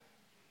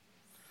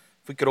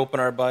If we could open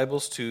our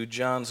Bibles to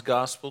John's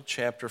Gospel,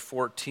 chapter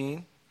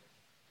 14.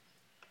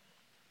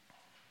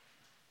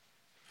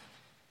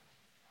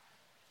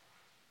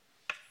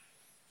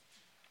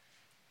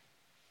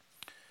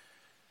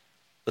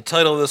 The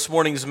title of this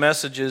morning's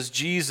message is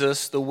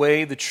Jesus, the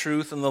Way, the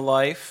Truth, and the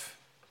Life.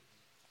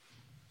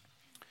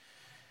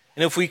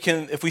 And if we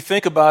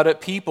think about it,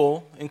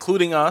 people,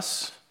 including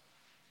us,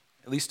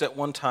 at least at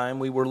one time,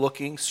 we were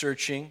looking,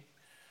 searching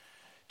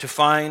to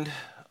find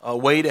a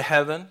way to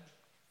heaven,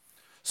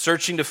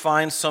 searching to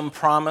find some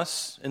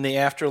promise in the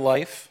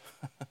afterlife.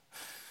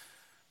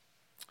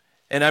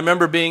 And I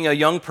remember being a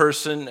young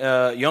person,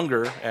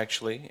 younger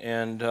actually,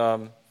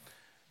 and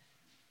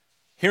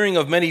hearing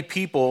of many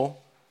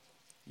people,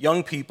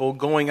 young people,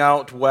 going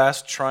out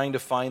west trying to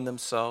find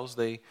themselves.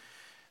 They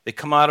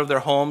come out of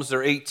their homes,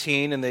 they're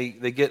 18, and they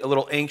get a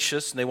little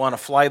anxious, and they want to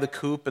fly the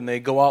coop, and they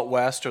go out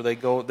west, or they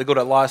go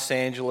to Los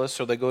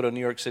Angeles, or they go to New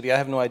York City. I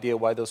have no idea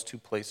why those two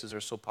places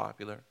are so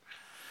popular.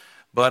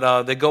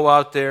 But they go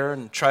out there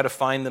and try to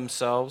find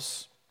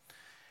themselves,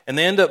 and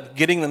they end up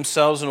getting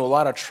themselves into a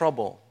lot of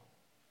trouble.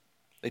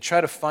 They try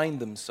to find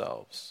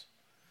themselves.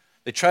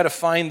 They try to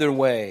find their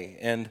way,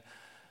 and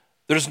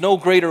there's no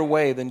greater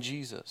way than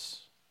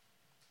Jesus.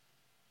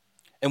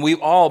 And we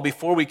all,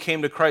 before we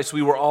came to Christ,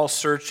 we were all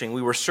searching.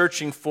 We were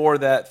searching for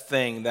that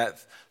thing,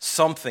 that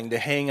something to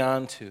hang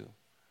on to.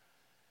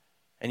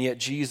 And yet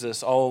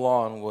Jesus all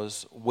along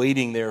was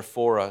waiting there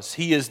for us.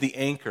 He is the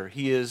anchor.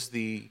 He is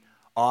the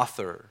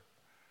author.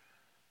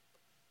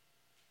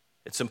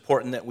 It's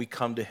important that we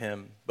come to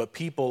Him. But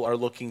people are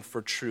looking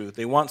for truth.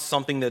 They want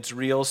something that's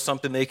real,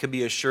 something they can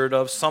be assured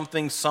of,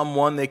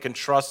 someone they can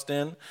trust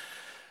in.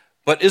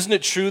 But isn't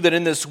it true that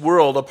in this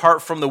world,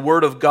 apart from the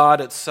Word of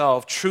God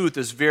itself, truth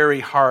is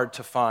very hard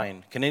to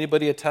find? Can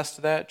anybody attest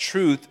to that?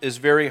 Truth is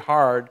very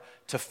hard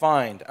to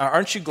find.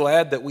 Aren't you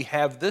glad that we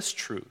have this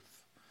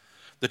truth?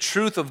 The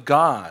truth of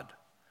God.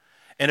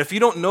 And if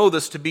you don't know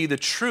this to be the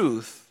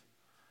truth,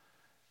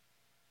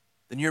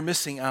 then you're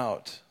missing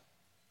out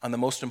on the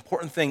most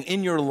important thing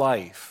in your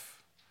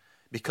life,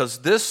 because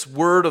this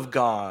Word of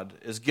God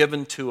is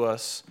given to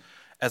us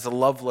as a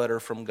love letter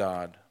from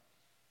God,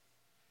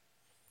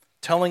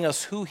 telling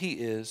us who He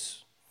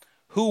is,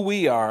 who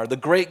we are, the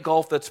great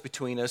gulf that's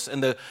between us,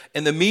 and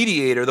the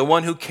mediator, the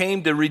one who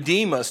came to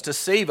redeem us, to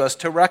save us,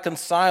 to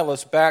reconcile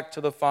us back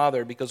to the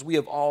Father, because we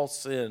have all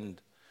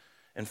sinned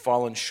and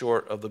fallen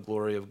short of the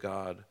glory of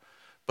God.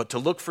 But to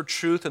look for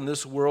truth in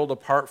this world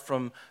apart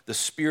from the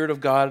Spirit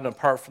of God and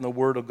apart from the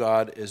Word of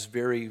God is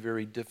very,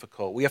 very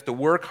difficult. We have to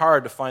work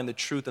hard to find the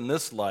truth in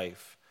this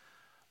life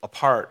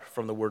apart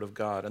from the Word of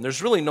God. And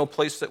there's really no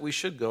place that we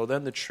should go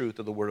than the truth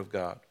of the Word of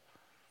God.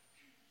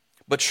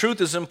 But truth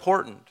is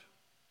important.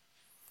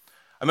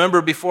 I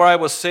remember before I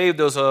was saved,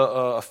 there was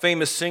a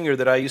famous singer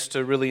that I used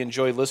to really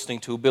enjoy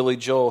listening to, Billy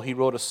Joel. He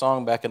wrote a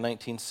song back in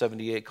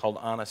 1978 called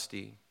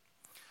Honesty.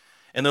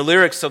 And the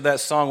lyrics of that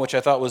song, which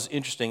I thought was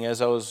interesting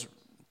as I was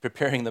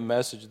preparing the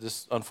message,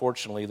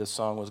 unfortunately, this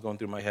song was going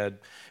through my head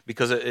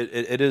because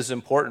it is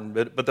important.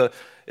 But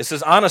it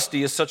says,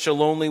 honesty is such a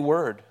lonely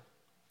word.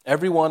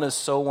 Everyone is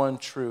so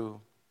untrue.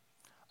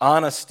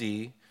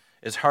 Honesty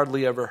is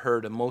hardly ever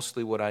heard and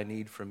mostly what I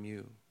need from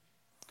you.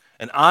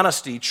 And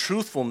honesty,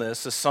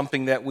 truthfulness, is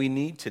something that we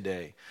need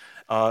today.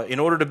 In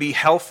order to be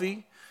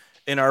healthy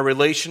in our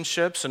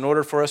relationships, in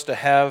order for us to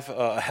have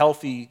a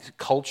healthy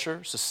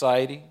culture,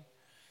 society,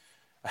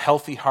 a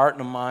healthy heart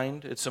and a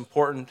mind, it's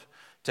important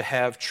to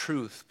have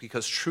truth,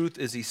 because truth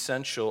is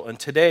essential. And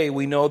today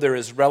we know there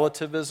is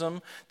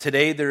relativism.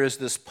 Today there is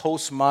this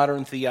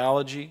postmodern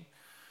theology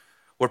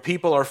where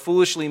people are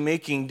foolishly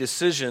making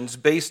decisions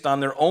based on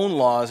their own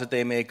laws that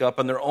they make up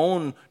and their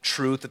own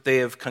truth that they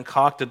have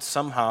concocted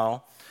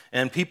somehow.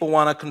 And people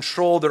want to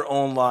control their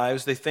own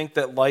lives. They think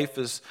that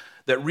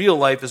real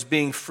life is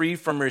being free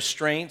from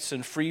restraints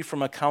and free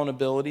from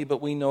accountability,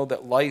 but we know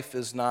that life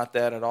is not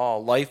that at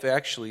all. Life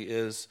actually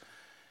is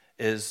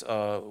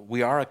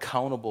we are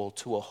accountable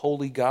to a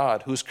holy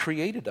God who's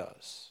created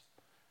us.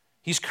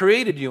 He's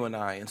created you and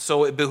I, and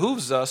so it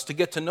behooves us to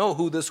get to know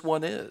who this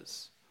one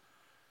is.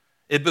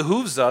 It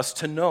behooves us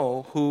to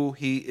know who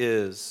He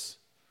is.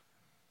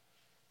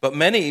 But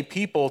many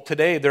people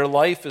today, their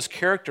life is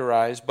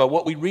characterized by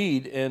what we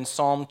read in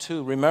Psalm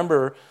 2.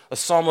 Remember, a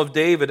Psalm of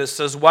David, it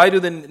says, "Why do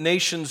the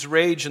nations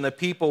rage and the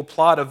people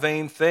plot a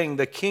vain thing?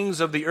 The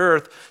kings of the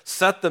earth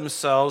set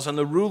themselves and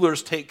the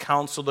rulers take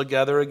counsel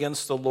together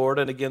against the Lord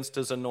and against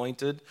His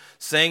anointed,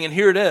 saying," and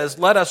here it is,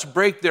 "Let us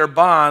break their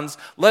bonds,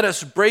 let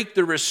us break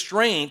the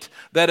restraint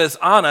that is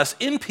on us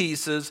in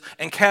pieces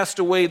and cast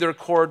away their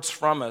cords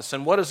from us."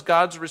 And what is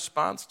God's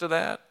response to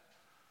that?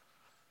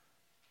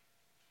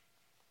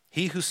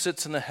 "He who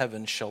sits in the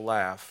heavens shall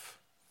laugh.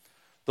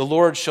 The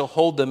Lord shall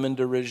hold them in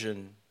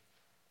derision.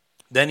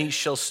 Then He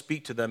shall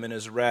speak to them in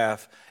His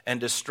wrath and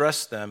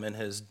distress them in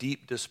His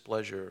deep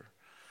displeasure."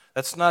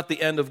 That's not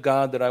the end of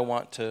God that I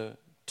want to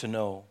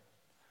know.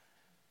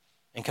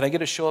 And can I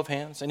get a show of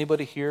hands?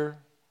 Anybody here?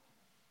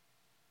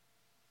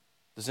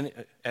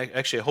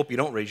 Actually, I hope you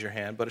don't raise your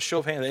hand, but a show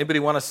of hands. Anybody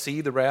want to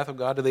see the wrath of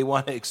God? Do they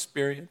want to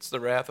experience the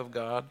wrath of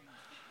God?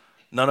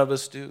 None of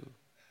us do.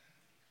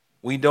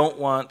 We don't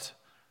want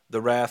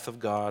the wrath of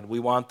God. We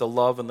want the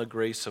love and the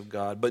grace of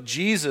God. But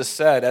Jesus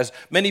said, as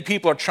many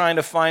people are trying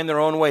to find their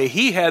own way,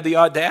 he had the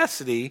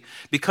audacity,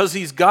 because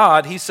he's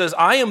God, he says,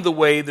 I am the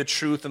way, the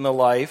truth, and the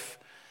life,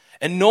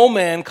 and no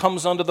man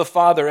comes unto the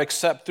Father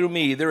except through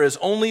me. There is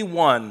only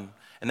one,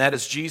 and that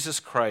is Jesus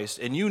Christ.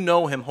 And you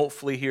know him,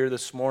 hopefully, here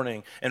this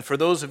morning. And for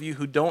those of you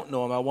who don't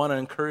know him, I want to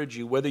encourage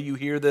you, whether you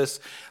hear this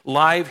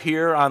live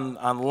here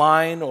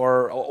online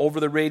or over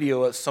the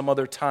radio at some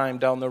other time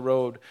down the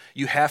road,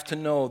 you have to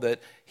know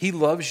that he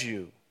loves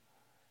you.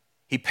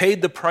 He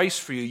paid the price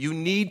for you. You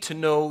need to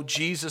know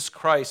Jesus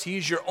Christ.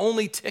 He's your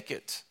only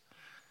ticket.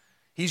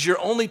 He's your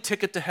only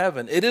ticket to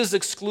heaven. It is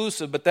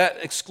exclusive, but that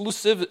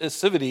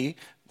exclusivity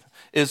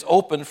is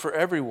open for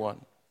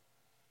everyone.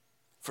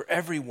 For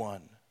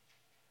everyone.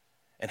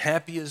 And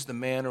happy is the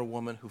man or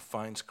woman who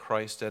finds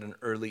Christ at an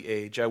early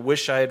age. I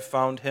wish I had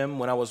found him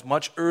when I was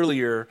much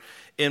earlier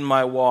in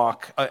my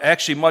walk,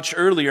 actually much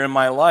earlier in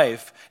my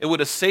life. It would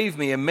have saved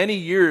me in many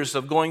years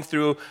of going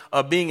through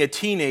being a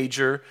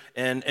teenager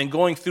and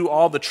going through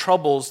all the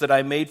troubles that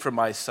I made for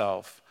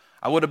myself.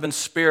 I would have been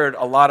spared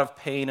a lot of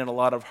pain and a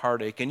lot of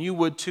heartache. And you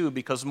would too,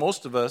 because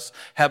most of us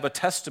have a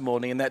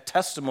testimony, and that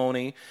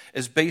testimony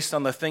is based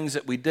on the things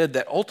that we did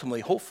that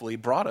ultimately, hopefully,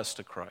 brought us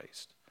to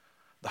Christ.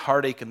 The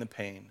heartache and the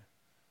pain.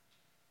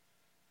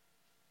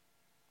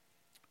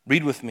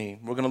 Read with me.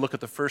 We're going to look at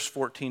the first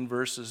 14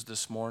 verses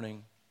this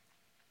morning.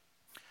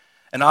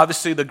 And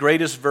obviously the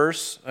greatest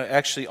verse,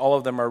 actually all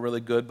of them are really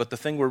good, but the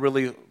thing we're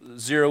really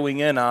zeroing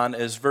in on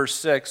is verse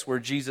 6, where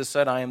Jesus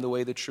said, I am the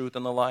way, the truth,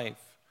 and the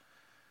life.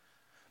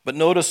 But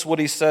notice what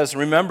he says.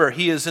 Remember,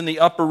 he is in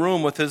the upper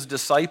room with his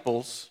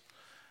disciples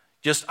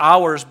just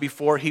hours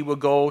before he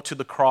would go to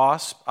the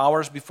cross,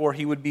 hours before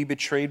he would be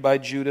betrayed by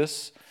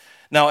Judas.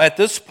 Now, at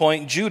this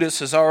point, Judas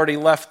has already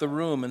left the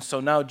room, and so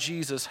now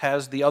Jesus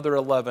has the other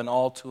 11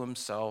 all to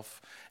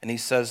himself, and he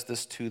says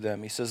this to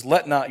them. He says,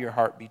 let not your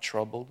heart be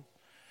troubled.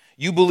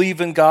 You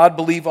believe in God,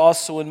 believe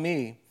also in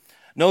me.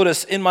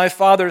 Notice, in my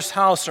Father's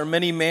house are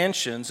many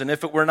mansions, and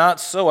if it were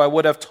not so, I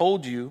would have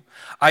told you.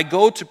 I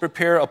go to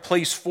prepare a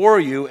place for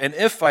you, and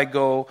if I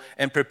go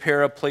and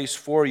prepare a place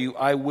for you,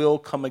 I will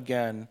come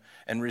again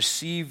and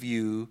receive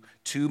you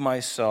to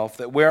myself,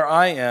 that where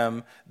I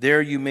am,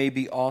 there you may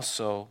be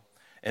also.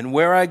 And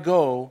where I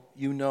go,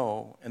 you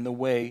know, and the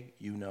way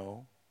you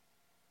know.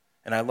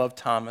 And I love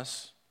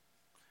Thomas.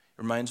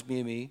 It reminds me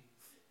of me.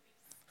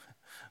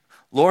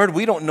 Lord,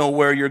 we don't know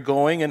where you're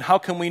going, and how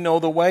can we know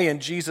the way? And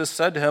Jesus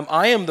said to him,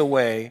 I am the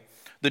way,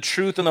 the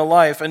truth, and the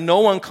life, and no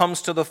one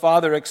comes to the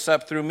Father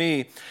except through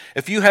me.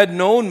 If you had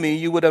known me,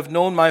 you would have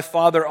known my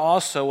Father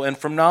also, and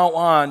from now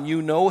on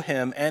you know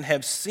him and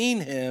have seen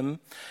him.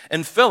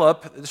 And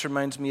Philip, this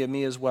reminds me of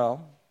me as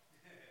well,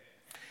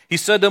 he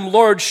said to him,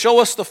 Lord,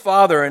 show us the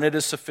Father, and it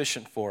is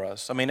sufficient for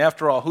us. I mean,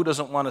 after all, who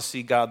doesn't want to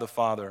see God the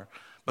Father?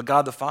 But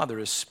God the Father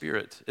is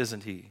spirit,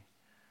 isn't he?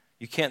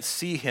 You can't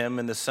see him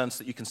in the sense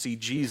that you can see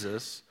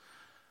Jesus.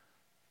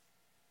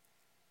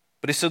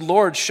 But he said,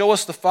 Lord, show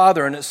us the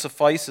Father, and it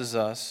suffices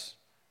us.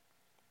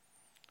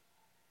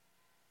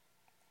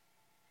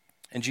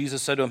 And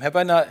Jesus said to him, Have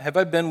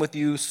I been with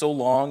you so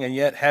long, and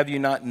yet have you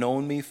not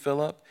known me,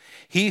 Philip?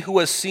 He who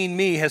has seen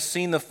me has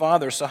seen the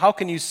Father. So how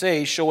can you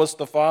say, show us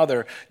the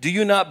Father? Do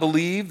you not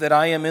believe that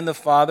I am in the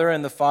Father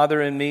and the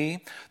Father in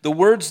me? The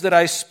words that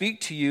I speak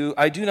to you,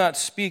 I do not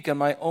speak on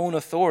my own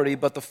authority,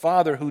 but the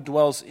Father who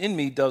dwells in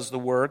me does the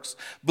works.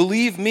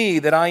 Believe me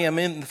that I am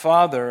in the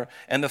Father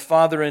and the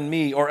Father in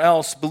me, or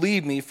else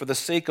believe me for the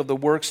sake of the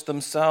works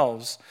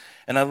themselves.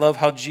 And I love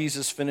how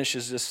Jesus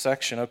finishes this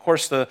section. Of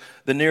course, the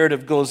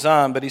narrative goes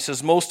on, but he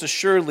says, Most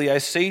assuredly I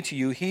say to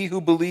you, he who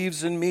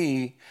believes in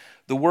me,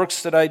 the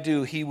works that I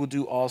do, he will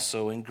do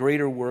also, and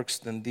greater works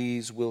than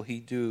these will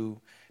he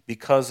do,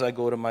 because I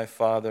go to my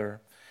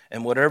Father.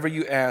 And whatever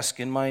you ask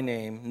in my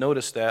name,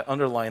 notice that,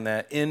 underline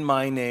that, in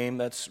my name,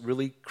 that's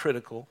really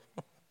critical.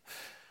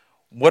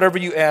 Whatever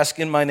you ask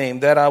in my name,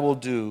 that I will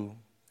do,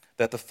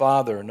 that the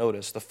Father,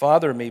 notice, the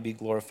Father may be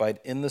glorified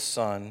in the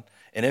Son.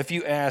 And if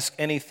you ask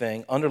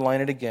anything,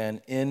 underline it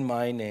again, in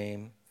my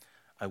name,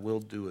 I will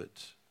do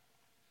it.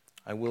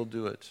 I will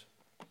do it.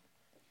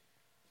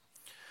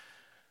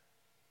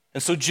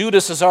 And so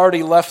Judas has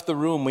already left the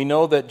room. We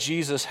know that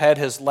Jesus had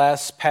his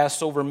last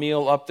Passover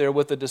meal up there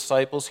with the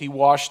disciples. He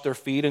washed their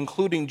feet,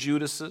 including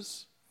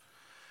Judas's.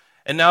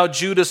 And now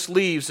Judas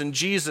leaves, and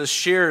Jesus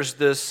shares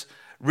this,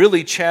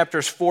 really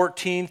chapters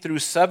 14 through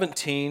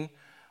 17.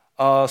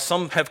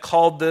 Some have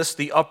called this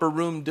the upper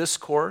room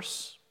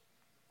discourse,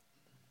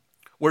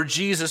 where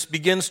Jesus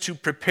begins to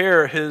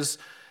prepare his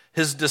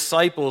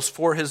disciples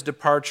for his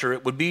departure.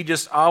 It would be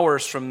just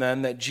hours from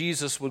then that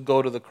Jesus would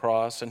go to the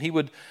cross, and he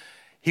would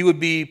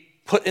be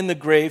put in the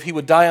grave. He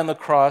would die on the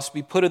cross,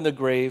 be put in the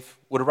grave,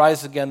 would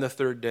rise again the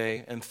third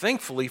day. And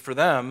thankfully for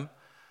them,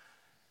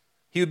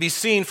 he would be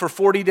seen for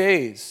 40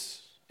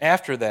 days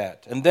after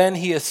that. And then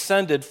he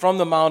ascended from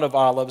the Mount of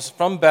Olives,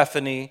 from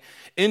Bethany,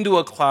 into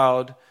a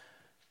cloud.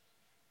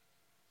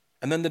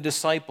 And then the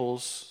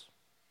disciples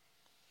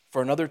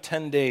for another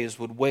 10 days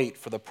would wait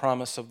for the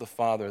promise of the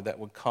Father that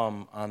would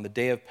come on the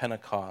day of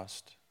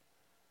Pentecost,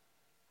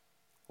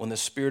 when the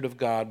Spirit of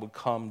God would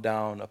come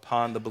down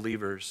upon the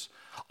believers,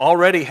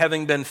 already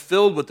having been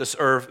filled with this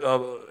earth,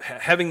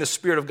 having the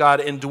Spirit of God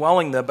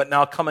indwelling them, but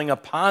now coming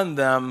upon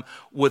them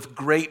with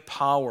great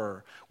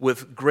power,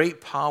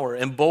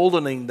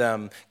 emboldening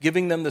them,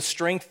 giving them the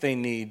strength they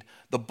need,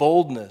 the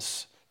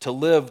boldness to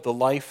live the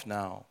life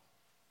now.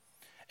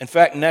 In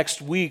fact,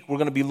 next week, we're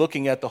going to be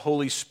looking at the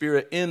Holy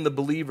Spirit in the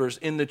believers,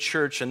 in the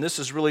church, and this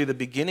is really the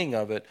beginning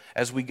of it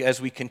as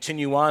we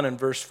continue on in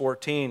verse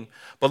 14.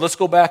 But let's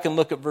go back and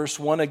look at verse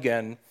 1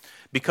 again,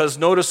 because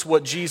notice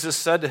what Jesus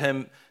said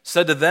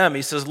to them.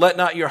 He says, "Let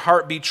not your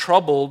heart be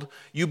troubled.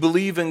 You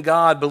believe in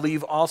God,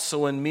 believe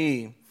also in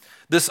me."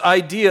 This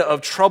idea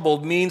of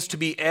troubled means to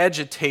be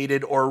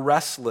agitated or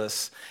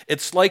restless.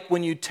 It's like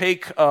when you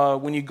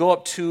go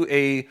up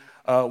to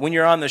when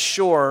you're on the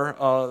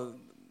shore,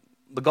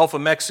 the Gulf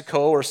of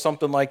Mexico or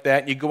something like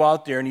that, and you go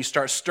out there and you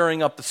start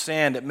stirring up the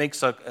sand.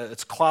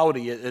 It's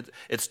cloudy,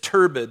 it's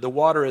turbid, the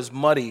water is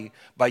muddy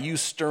by you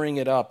stirring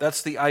it up.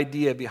 That's the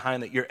idea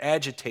behind it. You're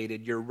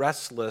agitated, you're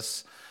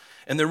restless.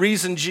 And the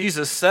reason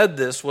Jesus said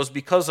this was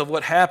because of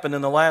what happened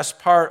in the last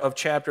part of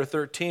chapter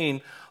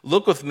 13.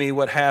 Look with me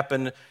what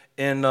happened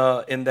in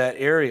that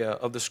area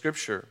of the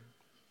Scripture.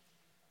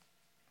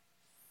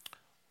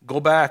 Go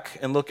back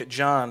and look at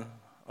John.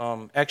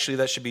 Actually,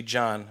 that should be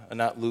John, and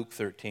not Luke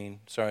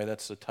 13. Sorry,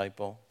 that's a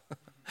typo.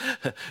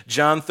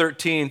 John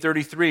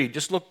 13:33.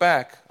 Just look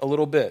back a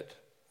little bit.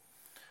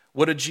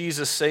 What did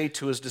Jesus say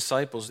to his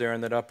disciples there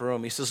in that upper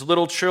room? He says,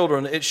 "Little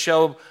children,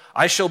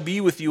 I shall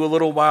be with you a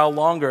little while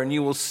longer, and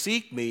you will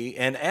seek me.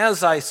 And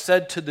as I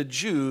said to the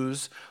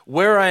Jews,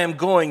 where I am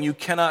going you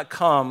cannot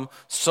come,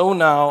 so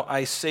now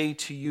I say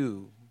to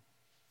you."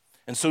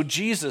 And so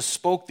Jesus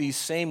spoke these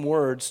same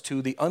words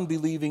to the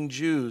unbelieving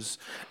Jews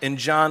in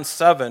John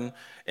 7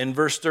 in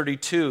verse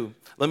 32.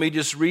 Let me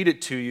just read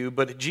it to you.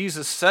 But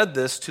Jesus said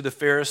this to the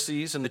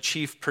Pharisees and the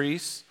chief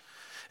priests.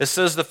 It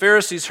says, "The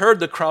Pharisees heard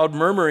the crowd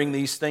murmuring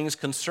these things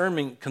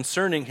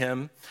concerning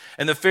him.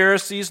 And the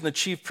Pharisees and the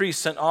chief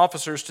priests sent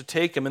officers to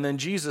take him. And then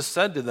Jesus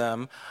said to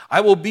them,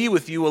 'I will be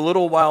with you a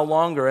little while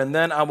longer, and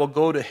then I will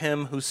go to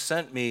him who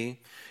sent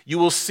me. You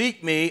will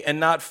seek me and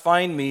not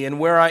find me, and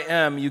where I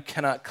am you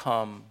cannot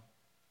come.'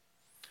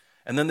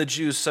 And then the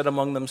Jews said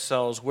among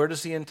themselves, 'Where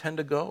does he intend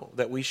to go,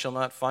 that we shall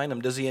not find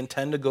him? Does he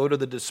intend to go to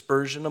the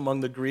dispersion among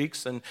the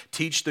Greeks and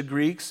teach the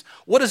Greeks?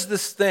 What is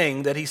this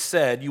thing that he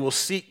said, you will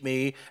seek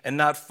me and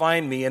not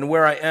find me, and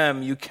where I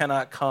am you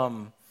cannot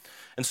come?'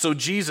 And so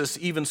Jesus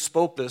even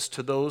spoke this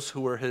to those who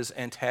were his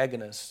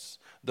antagonists,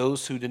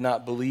 those who did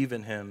not believe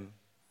in him.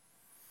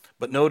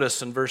 But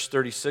notice in verse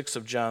 36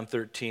 of John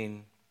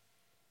 13,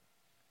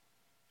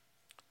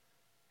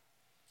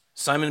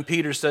 Simon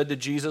Peter said to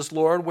Jesus,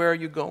 'Lord, where are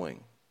you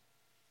going?'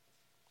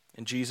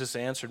 And Jesus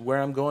answered,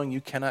 'Where I'm going,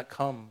 you cannot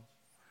come.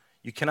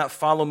 You cannot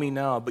follow me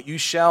now, but you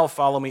shall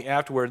follow me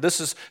afterward.'" This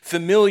is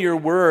familiar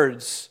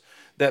words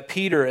that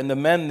Peter and the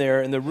men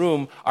there in the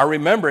room are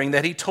remembering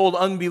that he told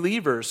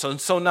unbelievers. And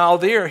so now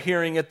they're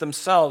hearing it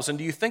themselves. And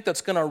do you think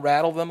that's going to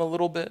rattle them a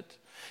little bit?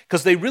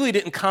 Because they really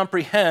didn't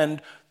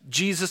comprehend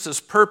Jesus'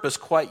 purpose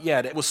quite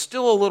yet. It was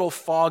still a little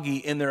foggy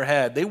in their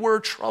head. They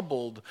were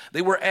troubled.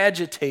 They were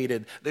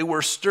agitated. They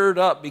were stirred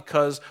up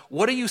because,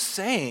 what are you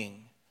saying?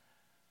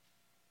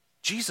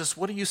 Jesus,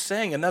 what are you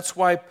saying? And that's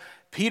why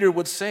Peter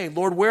would say,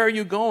 "Lord, where are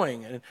you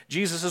going?" And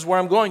Jesus says, "Where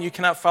I'm going, you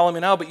cannot follow me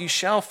now, but you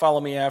shall follow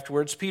me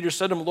afterwards." Peter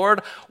said to him,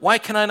 "Lord, why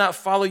can I not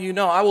follow you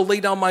now? I will lay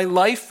down my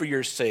life for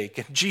your sake."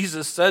 And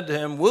Jesus said to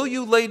him, "Will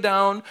you lay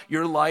down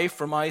your life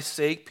for my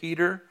sake,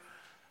 Peter?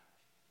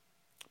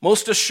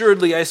 Most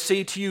assuredly, I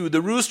say to you,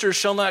 the rooster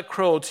shall not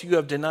crow till you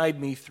have denied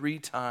me 3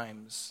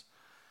 times.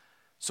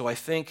 So I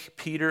think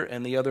Peter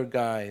and the other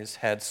guys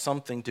had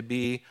something to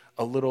be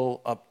a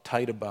little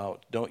uptight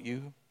about, don't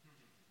you?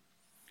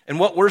 And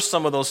what were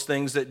some of those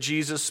things that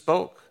Jesus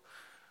spoke?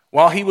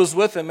 While he was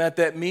with them at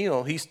that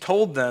meal, he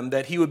told them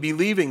that he would be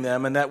leaving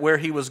them and that where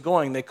he was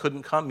going, they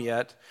couldn't come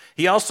yet.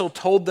 He also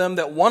told them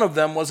that one of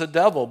them was a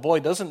devil. Boy,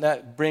 doesn't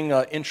that bring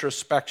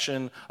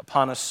introspection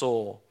upon a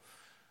soul?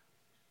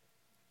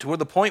 To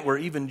the point where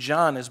even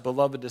John, his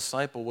beloved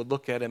disciple, would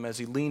look at him as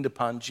he leaned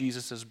upon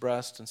Jesus'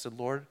 breast and said,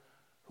 "Lord,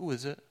 who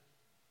is it?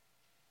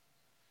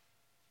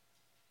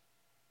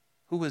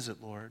 Who is it,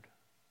 Lord?"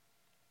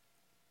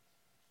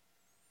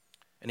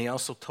 And he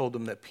also told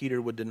them that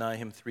Peter would deny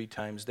him 3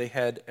 times. They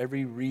had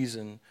every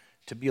reason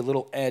to be a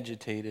little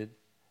agitated,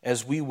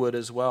 as we would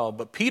as well.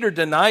 But Peter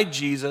denied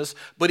Jesus,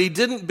 but he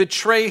didn't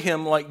betray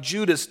him like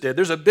Judas did.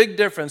 There's a big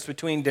difference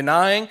between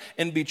denying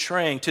and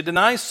betraying. To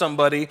deny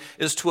somebody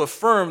is to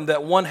affirm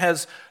that one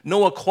has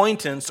no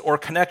acquaintance or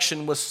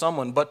connection with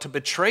someone, but to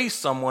betray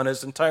someone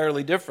is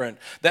entirely different.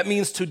 That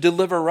means to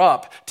deliver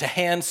up, to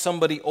hand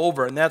somebody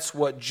over, and that's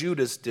what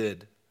Judas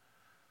did.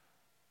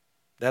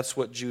 That's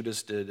what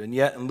Judas did. And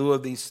yet, in lieu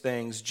of these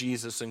things,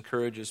 Jesus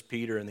encourages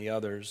Peter and the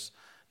others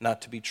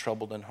not to be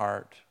troubled in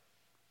heart.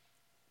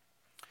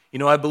 You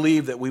know, I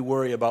believe that we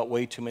worry about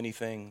way too many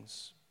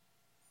things.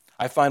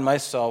 I find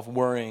myself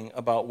worrying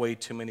about way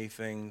too many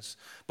things.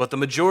 But the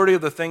majority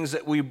of the things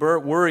that we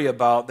worry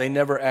about, they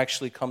never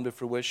actually come to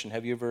fruition.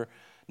 Have you ever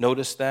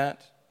noticed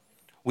that?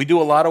 We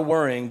do a lot of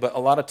worrying, but a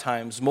lot of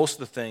times, most of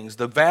the things,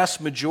 the vast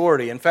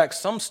majority, in fact,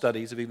 some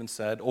studies have even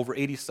said over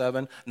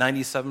 87,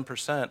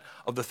 97%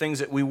 of the things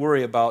that we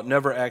worry about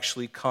never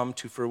actually come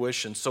to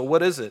fruition. So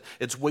what is it?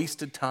 It's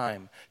wasted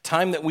time.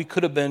 Time that we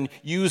could have been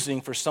using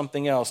for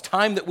something else.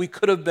 Time that we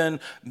could have been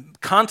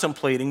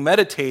contemplating,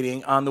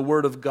 meditating on the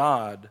Word of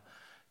God.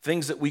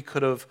 Things that we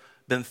could have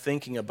been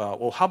thinking about.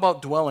 Well, how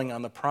about dwelling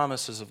on the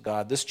promises of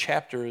God? This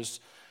chapter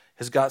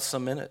has got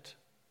some in it.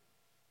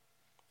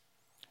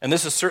 And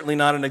this is certainly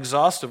not an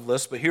exhaustive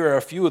list, but here are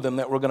a few of them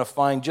that we're going to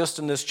find just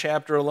in this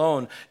chapter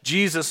alone.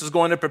 Jesus is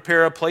going to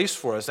prepare a place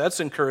for us. That's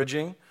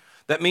encouraging.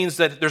 That means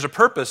that there's a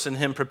purpose in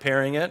him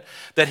preparing it,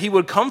 that he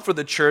would come for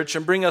the church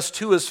and bring us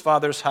to his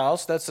Father's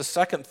house. That's the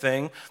second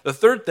thing. The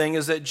third thing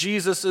is that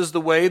Jesus is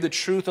the way, the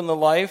truth, and the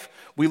life.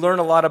 We learn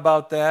a lot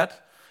about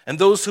that. And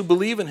those who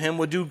believe in him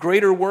would do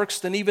greater works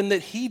than even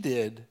that he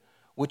did,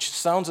 which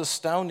sounds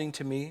astounding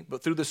to me,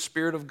 but through the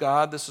Spirit of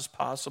God, this is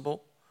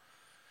possible.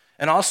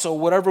 And also,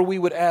 whatever we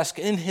would ask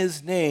in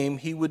his name,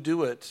 he would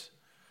do it.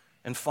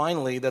 And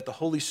finally, that the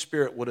Holy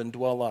Spirit would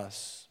indwell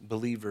us,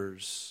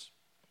 believers.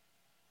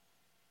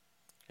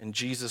 And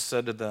Jesus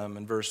said to them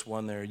in verse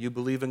 1 there, "You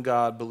believe in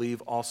God,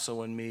 believe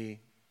also in me."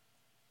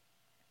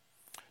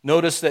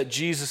 Notice that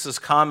Jesus'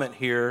 comment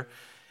here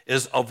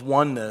is of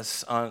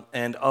oneness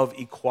and of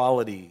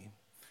equality.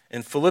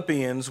 In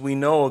Philippians, we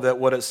know that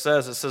what it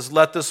says,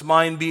 "Let this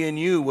mind be in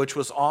you, which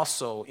was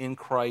also in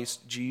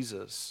Christ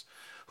Jesus,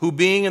 who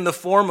being in the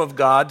form of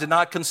God did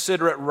not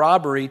consider it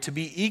robbery to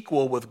be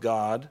equal with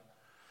God,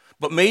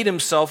 but made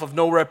himself of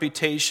no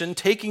reputation,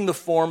 taking the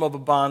form of a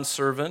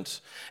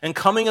bondservant, and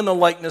coming in the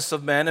likeness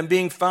of men, and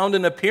being found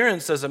in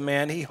appearance as a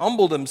man, he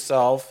humbled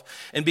himself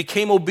and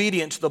became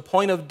obedient to the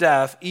point of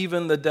death,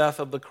 even the death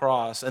of the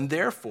cross. And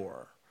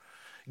therefore,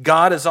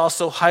 God has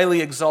also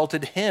highly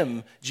exalted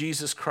him,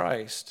 Jesus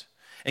Christ,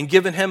 and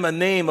given him a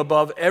name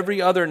above every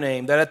other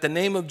name, that at the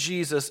name of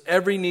Jesus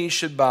every knee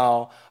should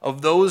bow,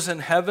 of those in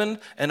heaven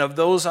and of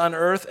those on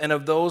earth and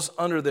of those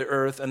under the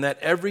earth, and that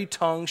every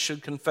tongue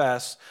should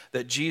confess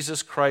that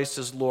Jesus Christ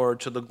is Lord,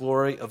 to the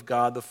glory of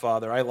God the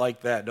Father." I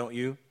like that, don't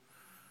you?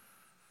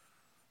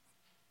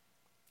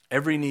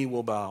 Every knee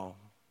will bow.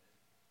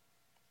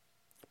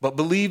 But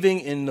believing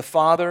in the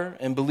Father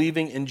and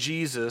believing in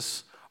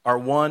Jesus are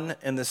one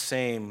and the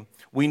same.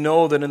 We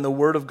know that in the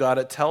Word of God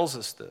it tells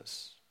us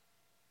this.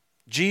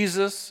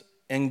 Jesus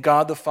and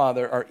God the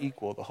Father are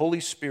equal. The Holy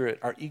Spirit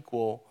are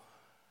equal.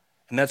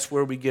 And that's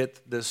where we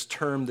get this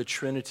term, the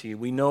Trinity.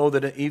 We know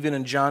that even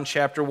in John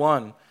chapter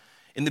 1,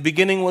 in the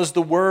beginning was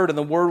the Word, and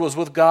the Word was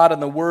with God,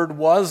 and the Word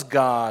was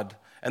God.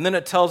 And then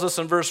it tells us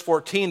in verse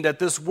 14 that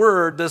this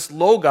Word, this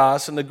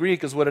Logos, in the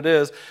Greek is what it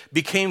is,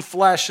 became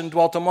flesh and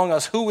dwelt among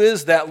us. Who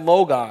is that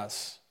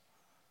Logos?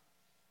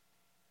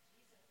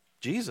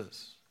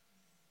 Jesus.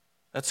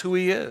 That's who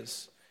he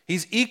is.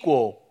 He's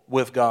equal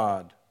with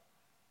God.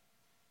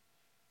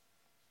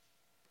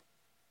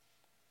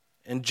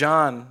 In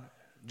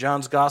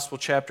John's Gospel,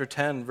 chapter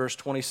 10, verse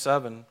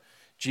 27,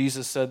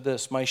 Jesus said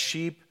this, "My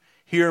sheep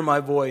hear my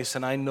voice,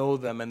 and I know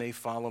them, and they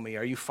follow me."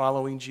 Are you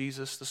following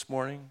Jesus this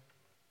morning?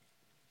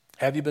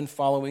 Have you been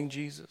following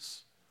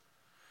Jesus?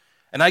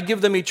 "And I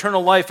give them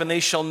eternal life, and they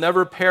shall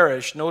never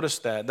perish." Notice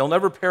that. They'll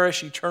never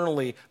perish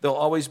eternally. They'll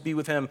always be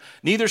with him.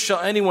 "Neither shall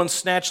anyone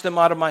snatch them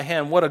out of my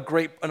hand." What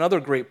another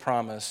great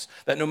promise.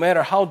 That no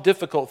matter how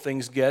difficult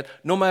things get,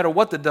 no matter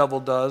what the devil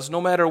does, no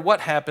matter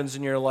what happens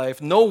in your life,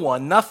 no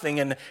one,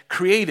 nothing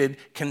created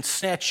can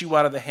snatch you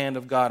out of the hand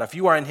of God. If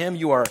you are in him,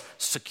 you are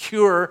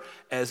secure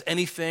as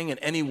anything and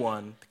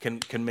anyone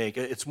can make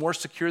it. It's more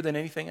secure than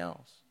anything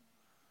else.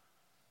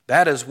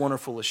 That is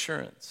wonderful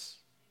assurance.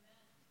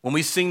 When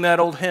we sing that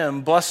old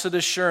hymn, "Blessed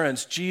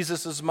assurance,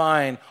 Jesus is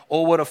mine.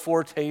 Oh, what a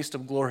foretaste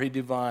of glory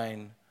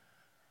divine."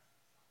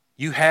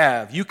 You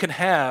can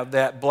have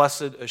that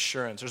blessed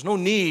assurance. There's no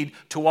need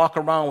to walk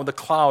around with a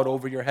cloud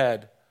over your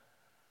head,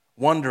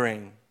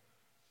 wondering.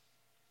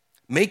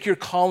 Make your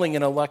calling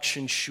and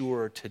election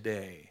sure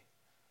today.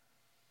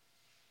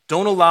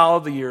 Don't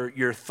allow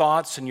your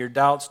thoughts and your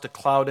doubts to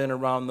cloud in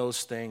around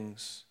those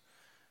things.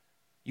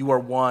 You are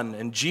one.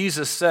 And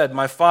Jesus said,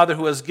 "My Father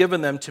who has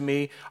given them to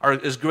me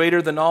is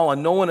greater than all,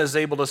 and no one is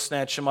able to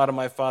snatch them out of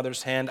my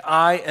Father's hand.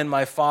 I and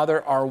my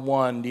Father are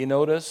one." Do you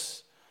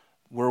notice?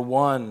 We're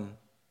one.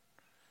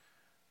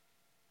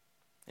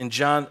 In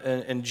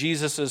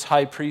Jesus'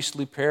 high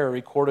priestly prayer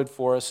recorded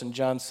for us in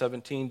John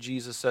 17,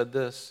 Jesus said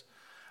this,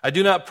 "I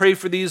do not pray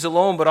for these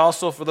alone, but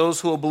also for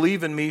those who will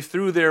believe in me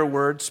through their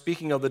word,"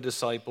 speaking of the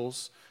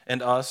disciples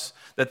and us,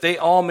 "that they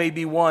all may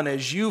be one,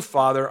 as you,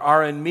 Father,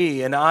 are in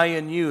me, and I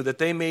in you, that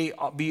they may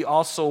be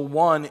also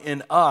one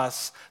in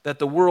us, that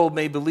the world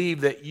may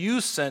believe that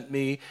you sent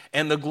me,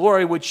 and the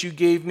glory which you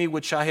gave me,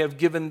 which I have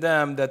given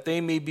them, that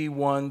they may be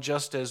one,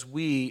 just as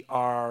we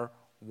are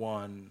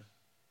one."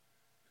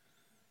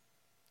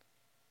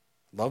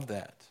 Love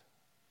that.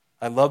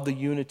 I love the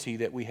unity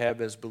that we have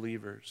as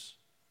believers.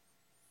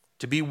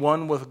 to be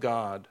one with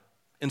God,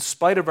 in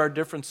spite of our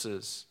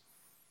differences,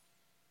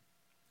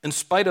 in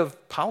spite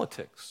of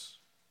politics.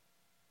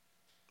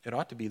 It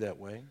ought to be that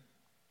way.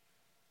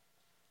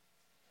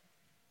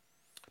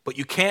 But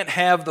you can't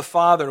have the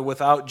Father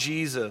without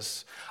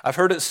Jesus. I've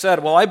heard it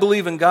said, well, I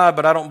believe in God,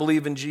 but I don't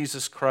believe in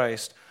Jesus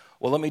Christ.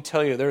 Well, let me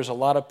tell you, there's a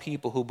lot of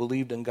people who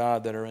believed in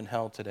God that are in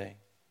hell today.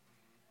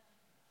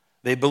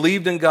 They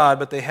believed in God,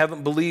 but they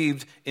haven't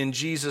believed in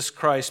Jesus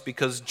Christ,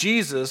 because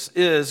Jesus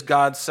is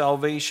God's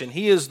salvation.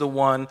 He is the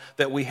one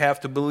that we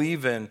have to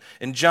believe in.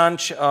 In 1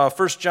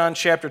 John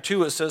chapter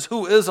 2, it says,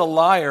 "Who is a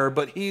liar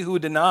but he who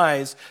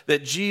denies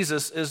that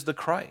Jesus is the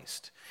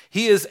Christ?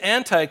 He is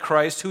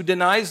Antichrist who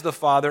denies the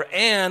Father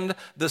and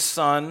the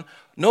Son."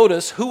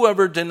 Notice,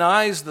 whoever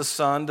denies the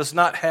Son does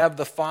not have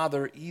the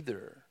Father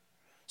either.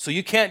 So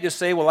you can't just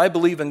say, well, I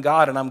believe in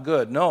God and I'm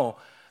good. No.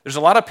 There's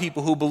a lot of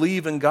people who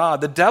believe in God.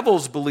 The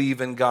devils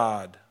believe in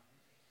God.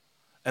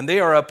 And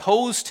they are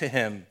opposed to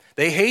him.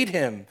 They hate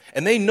him.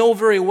 And they know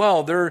very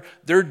well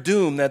their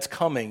doom that's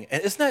coming.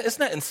 And isn't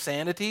that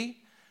insanity?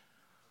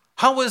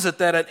 How is it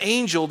that an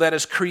angel that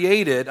is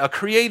created, a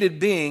created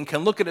being,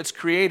 can look at its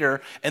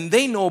creator and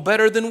they know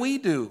better than we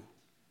do?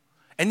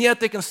 And yet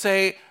they can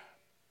say,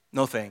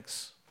 no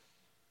thanks.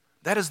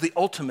 That is the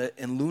ultimate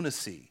in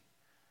lunacy.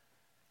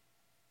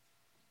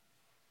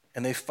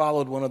 And they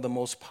followed one of the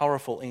most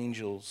powerful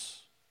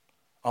angels.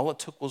 All it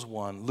took was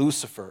one,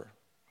 Lucifer,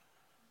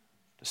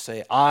 to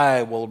say,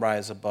 I will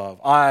rise above.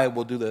 I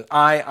will do this.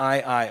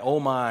 I, oh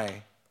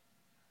my.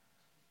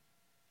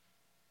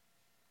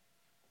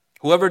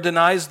 Whoever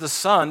denies the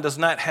Son does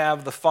not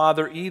have the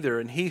Father either.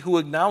 And he who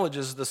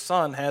acknowledges the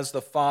Son has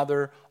the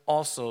Father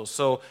also.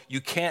 So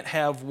you can't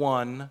have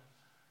one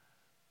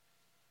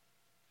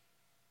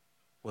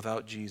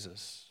without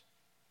Jesus.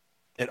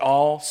 It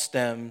all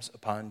stems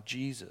upon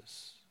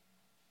Jesus.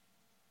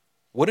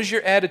 What is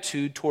your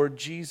attitude toward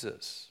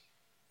Jesus?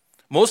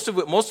 Most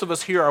of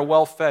us here are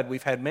well-fed.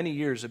 We've had many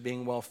years of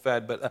being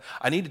well-fed, but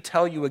I need to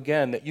tell you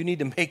again that you need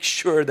to make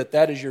sure that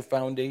that is your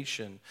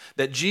foundation,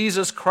 that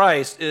Jesus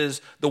Christ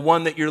is the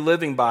one that you're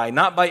living by,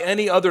 not by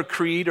any other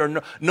creed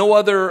or no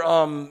other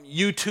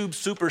YouTube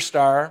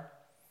superstar.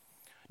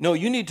 No,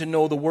 you need to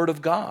know the Word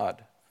of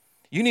God.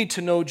 You need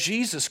to know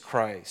Jesus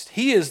Christ.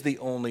 He is the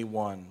only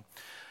one.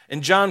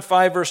 In John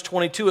 5, verse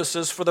 22, it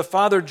says, "For the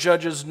Father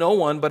judges no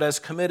one, but has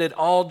committed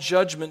all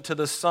judgment to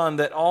the Son,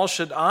 that all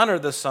should honor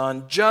the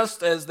Son,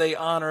 just as they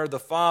honor the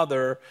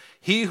Father.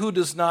 He who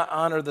does not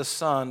honor the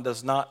Son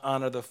does not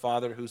honor the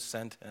Father who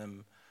sent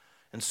him."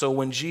 And so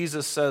when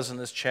Jesus says in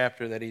this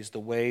chapter that he's the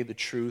way, the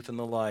truth, and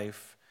the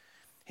life,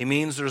 he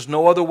means there's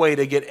no other way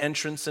to get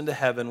entrance into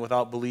heaven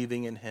without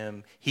believing in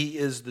him. He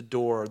is the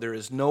door. There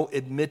is no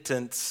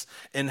admittance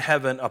in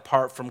heaven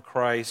apart from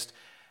Christ.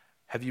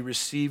 Have you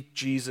received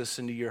Jesus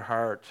into your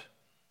heart?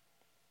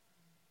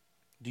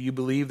 Do you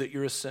believe that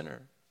you're a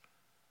sinner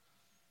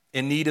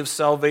in need of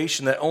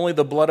salvation that only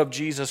the blood of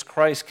Jesus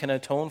Christ can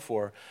atone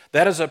for?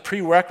 That is a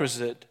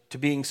prerequisite to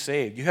being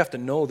saved. You have to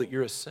know that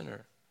you're a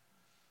sinner.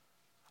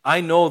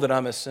 I know that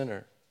I'm a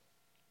sinner.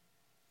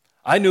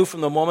 I knew from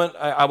the moment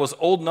I was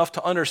old enough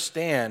to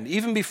understand,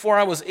 even before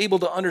I was able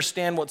to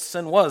understand what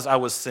sin was, I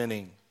was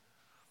sinning.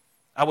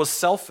 I was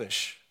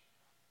selfish.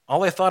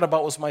 All I thought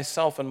about was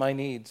myself and my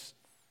needs.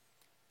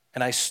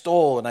 And I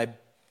stole, and I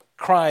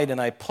cried, and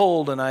I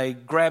pulled, and I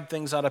grabbed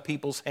things out of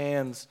people's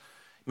hands.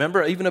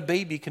 Remember, even a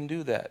baby can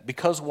do that.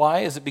 Because why?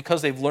 Is it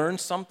because they've learned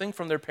something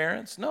from their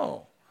parents?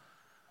 No.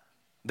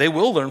 They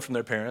will learn from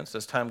their parents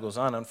as time goes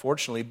on,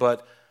 unfortunately,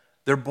 but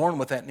they're born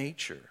with that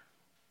nature.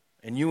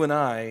 And you and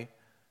I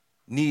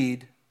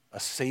need a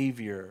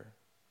Savior.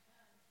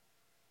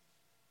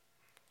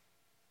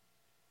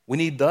 We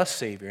need the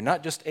Savior,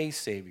 not just a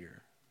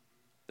Savior.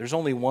 There's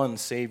only one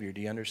Savior,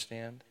 do you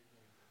understand?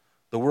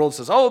 The world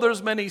says, oh,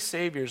 there's many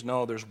saviors.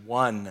 No, there's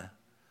one.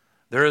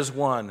 There is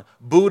one.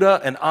 Buddha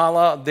and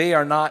Allah, they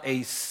are not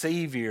a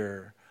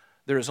savior.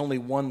 There is only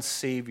one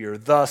Savior,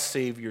 the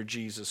Savior,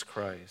 Jesus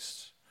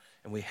Christ.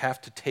 And we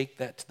have to take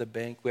that to the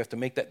bank. We have to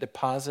make that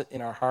deposit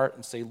in our heart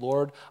and say,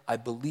 Lord, I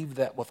believe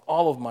that with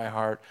all of my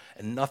heart,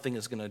 and nothing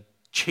is going to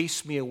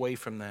chase me away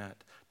from that.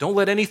 Don't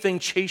let anything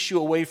chase you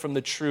away from the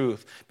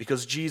truth,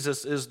 because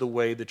Jesus is the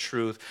way, the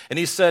truth. And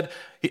he said,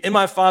 in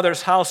my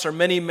Father's house are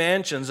many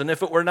mansions, and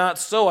if it were not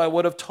so, I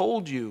would have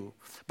told you.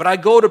 But I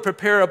go to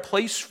prepare a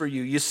place for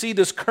you. You see,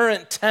 this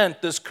current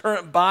tent, this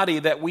current body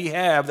that we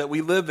have, that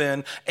we live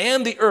in,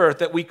 and the earth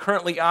that we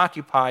currently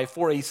occupy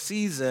for a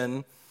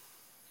season,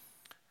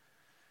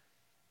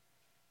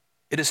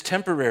 it is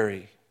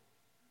temporary.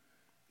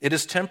 It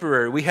is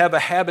temporary. We have a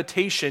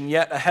habitation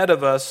yet ahead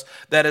of us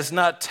that is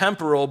not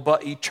temporal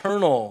but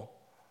eternal.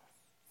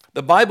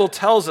 The Bible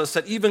tells us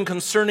that even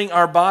concerning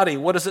our body,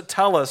 what does it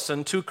tell us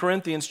in 2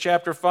 Corinthians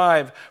chapter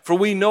 5? For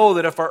we know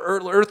that if our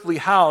earthly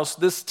house,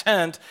 this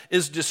tent,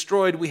 is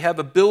destroyed, we have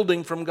a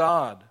building from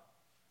God,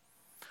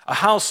 a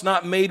house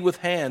not made with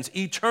hands,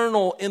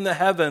 eternal in the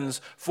heavens.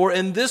 For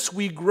in this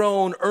we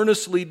groan,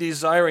 earnestly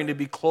desiring to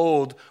be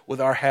clothed with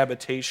our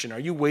habitation. Are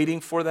you waiting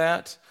for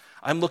that?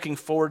 I'm looking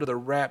forward to the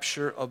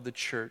rapture of the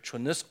church,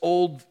 when this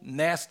old,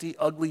 nasty,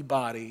 ugly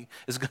body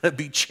is going to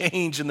be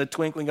changed in the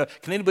twinkling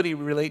of... Can anybody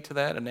relate to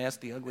that, a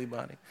nasty, ugly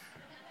body?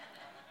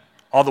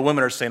 All the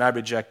women are saying, I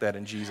reject that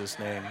in Jesus'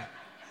 name.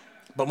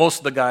 But most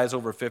of the guys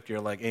over 50 are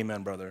like,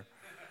 amen, brother.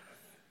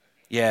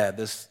 Yeah,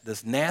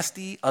 this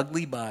nasty,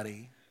 ugly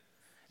body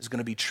is going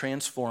to be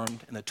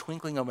transformed in the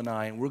twinkling of an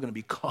eye, and we're going to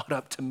be caught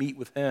up to meet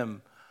with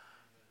him.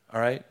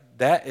 All right?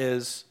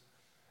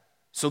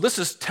 So this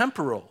is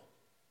temporal.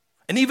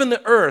 And even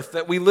the earth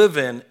that we live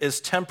in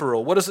is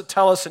temporal. What does it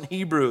tell us in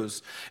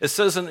Hebrews? It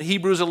says in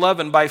Hebrews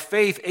 11, by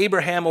faith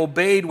Abraham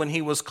obeyed when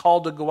he was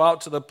called to go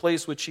out to the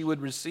place which he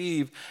would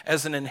receive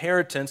as an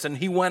inheritance. And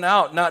he went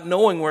out not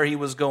knowing where he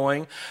was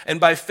going.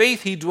 And by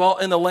faith he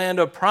dwelt in the land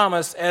of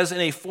promise as in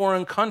a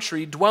foreign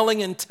country,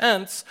 dwelling in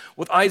tents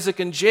with Isaac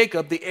and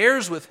Jacob, the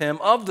heirs with him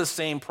of the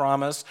same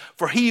promise.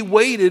 For he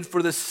waited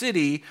for the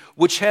city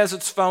which has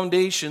its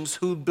foundations,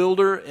 whose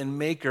builder and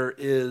maker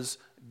is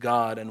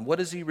God. And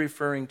what is he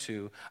referring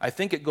to? I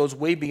think it goes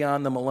way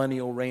beyond the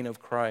millennial reign of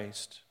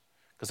Christ,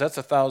 because that's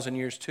 1,000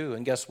 years too.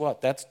 And guess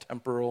what? That's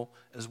temporal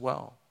as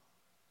well,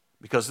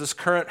 because this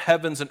current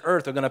heavens and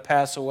earth are going to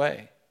pass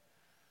away.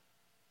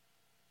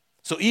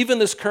 So even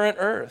this current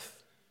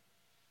earth,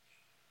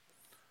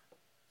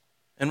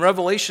 in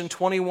Revelation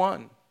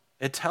 21,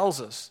 it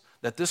tells us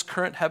that this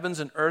current heavens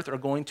and earth are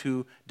going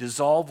to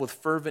dissolve with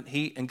fervent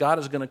heat, and God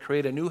is going to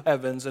create a new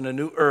heavens and a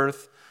new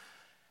earth.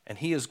 And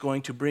he is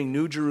going to bring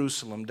New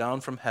Jerusalem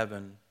down from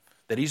heaven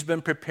that he's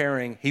been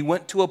preparing. He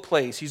went to a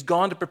place. He's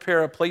gone to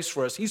prepare a place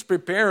for us. He's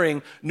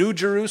preparing New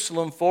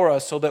Jerusalem for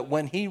us so that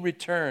when he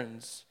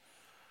returns,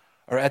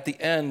 or at the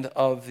end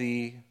of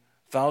the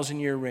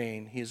 1,000-year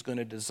reign, he is going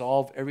to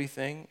dissolve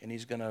everything, and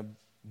he's going to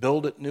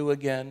build it new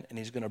again, and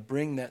he's going to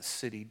bring that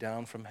city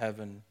down from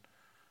heaven.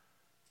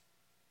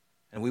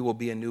 And we will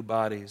be in new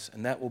bodies,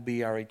 and that will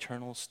be our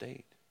eternal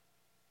state.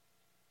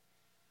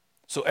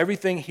 So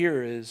everything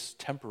here is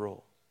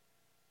temporal.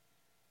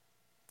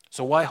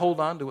 So why hold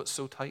on to it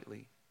so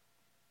tightly?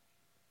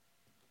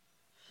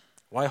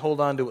 Why hold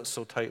on to it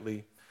so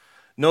tightly?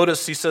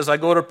 Notice he says, I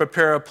go to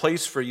prepare a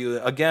place for you.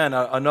 Again,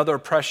 another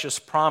precious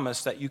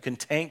promise that you can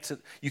take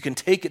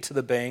it to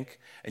the bank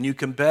and you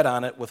can bet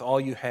on it with all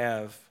you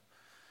have.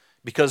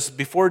 Because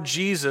before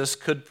Jesus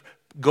could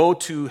go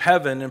to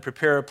heaven and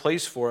prepare a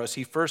place for us,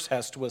 he first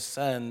has to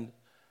ascend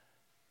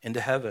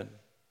into heaven.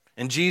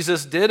 And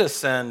Jesus did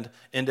ascend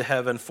into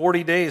heaven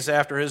 40 days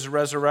after his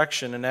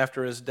resurrection and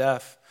after his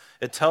death.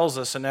 It tells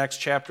us in Acts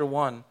chapter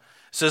 1. It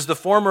says, the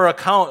former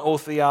account, O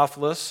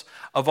Theophilus,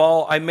 of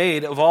all I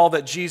made, of all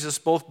that Jesus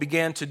both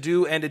began to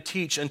do and to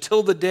teach,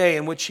 until the day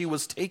in which he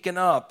was taken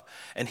up,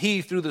 and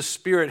he, through the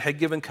Spirit, had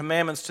given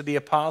commandments to the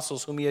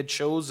apostles whom he had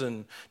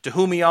chosen, to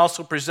whom he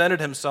also presented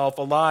himself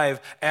alive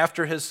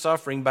after his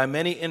suffering by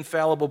many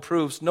infallible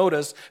proofs.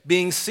 Notice,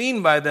 being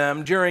seen by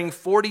them during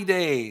 40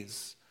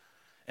 days,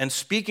 and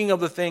speaking of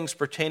the things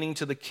pertaining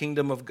to the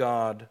kingdom of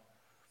God.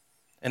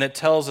 And it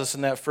tells us in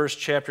that first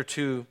chapter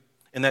 2,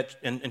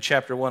 in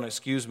chapter 1,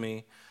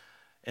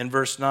 in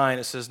verse 9,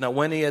 it says, now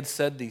when he had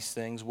said these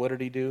things, what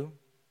did he do?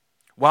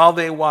 While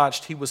they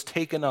watched, he was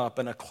taken up,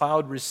 and a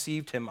cloud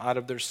received him out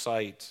of their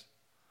sight.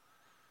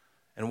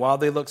 And while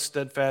they looked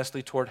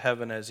steadfastly toward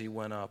heaven as he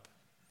went up,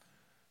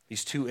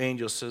 these two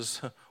angels says,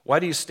 why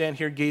do you stand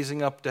here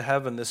gazing up to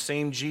heaven? The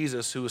same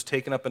Jesus who was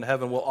taken up in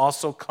heaven will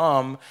also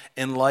come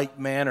in like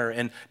manner.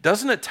 And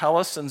doesn't it tell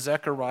us in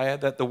Zechariah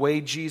that the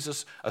way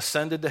Jesus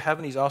ascended to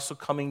heaven, he's also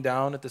coming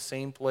down at the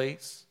same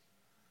place?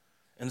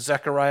 In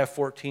Zechariah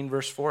 14,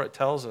 verse 4, it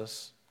tells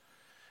us.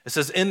 It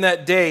says, in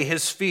that day,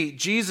 his feet,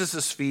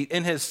 Jesus' feet,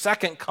 in his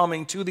second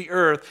coming to the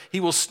earth, he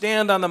will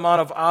stand on the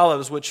Mount of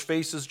Olives, which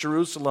faces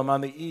Jerusalem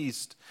on the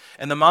east.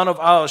 And the Mount of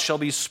Olives shall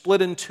be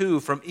split in two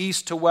from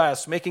east to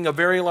west, making a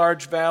very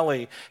large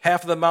valley.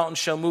 Half of the mountain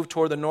shall move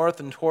toward the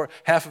north and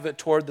half of it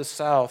toward the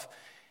south.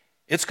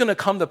 It's going to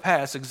come to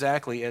pass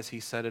exactly as he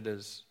said it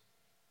is,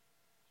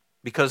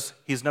 because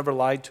he's never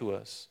lied to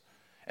us.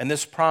 And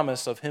this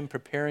promise of him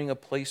preparing a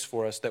place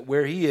for us, that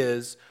where he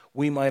is,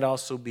 we might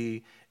also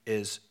be,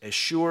 is as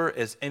sure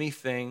as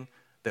anything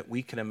that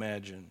we can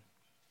imagine.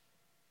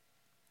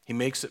 He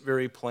makes it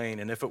very plain,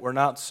 and if it were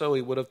not so,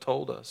 he would have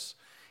told us.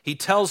 He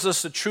tells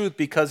us the truth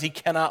because he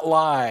cannot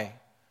lie.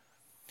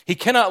 He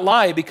cannot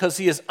lie because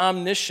he is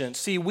omniscient.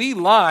 See, we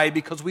lie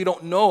because we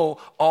don't know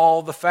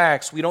all the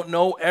facts. We don't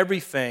know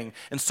everything.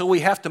 And so we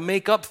have to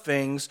make up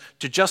things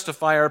to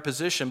justify our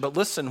position. But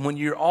listen, when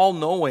you're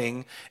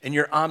all-knowing and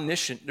you're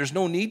omniscient, there's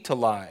no need to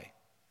lie.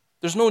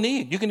 There's no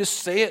need. You can just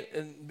say it,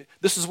 and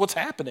this is what's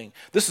happening.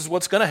 This is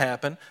what's going to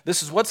happen.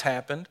 This is what's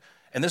happened,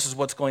 and this is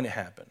what's going to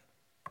happen.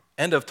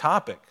 End of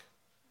topic.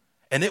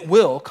 And it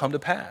will come to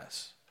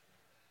pass.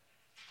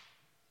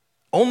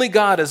 Only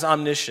God is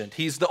omniscient.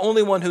 He's the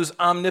only one who's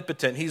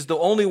omnipotent. He's the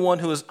only one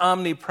who is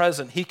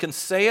omnipresent. He can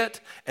say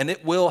it, and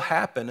it will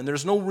happen. And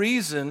there's no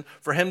reason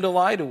for him to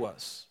lie to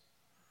us.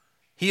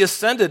 He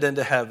ascended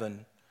into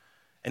heaven,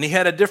 and he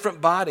had a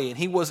different body, and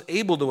he was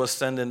able to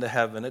ascend into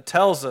heaven. It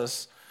tells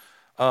us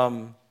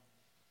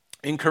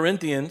in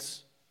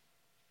Corinthians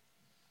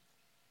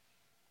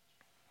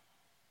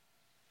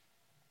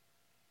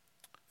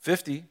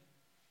 50.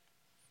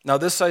 Now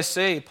this I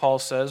say, Paul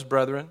says,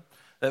 brethren,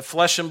 that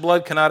flesh and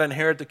blood cannot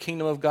inherit the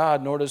kingdom of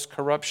God, nor does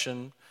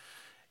corruption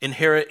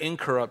inherit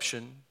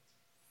incorruption.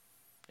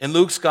 In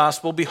Luke's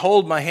gospel,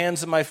 behold my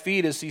hands and my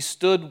feet, as he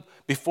stood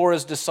before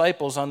his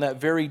disciples on that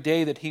very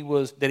day that he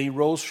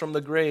rose from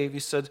the grave. He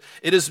said,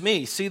 it is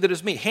me, see that it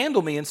is me.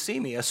 Handle me and see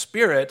me. A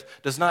spirit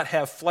does not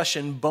have flesh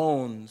and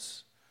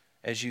bones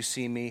as you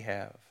see me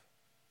have.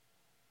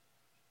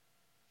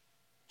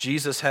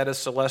 Jesus had a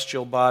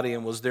celestial body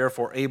and was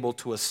therefore able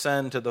to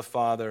ascend to the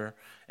Father,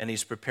 and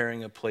he's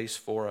preparing a place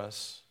for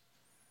us.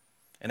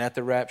 And at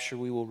the rapture,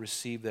 we will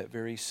receive that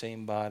very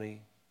same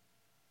body.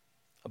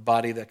 A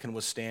body that can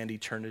withstand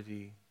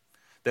eternity,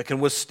 that can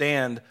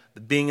withstand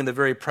being in the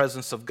very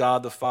presence of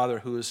God the Father,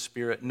 who is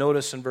Spirit.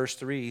 Notice in verse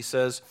 3, he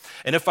says,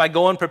 and if I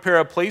go and prepare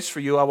a place for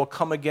you, I will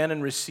come again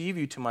and receive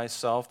you to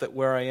myself, that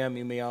where I am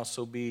you may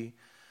also be.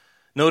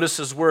 Notice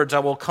his words, I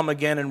will come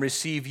again and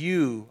receive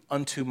you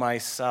unto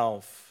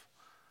myself.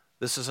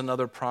 This is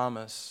another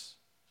promise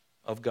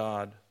of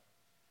God.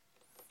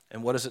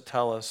 And what does it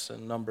tell us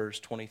in Numbers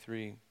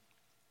 23?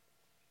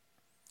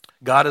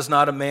 God is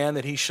not a man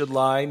that he should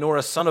lie, nor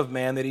a son of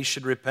man that he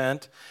should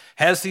repent.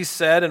 Has he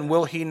said, and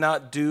will he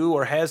not do?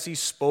 Or has he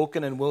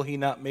spoken, and will he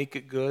not make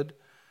it good?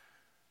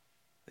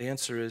 The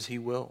answer is he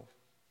will.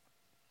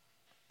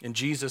 And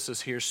Jesus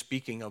is here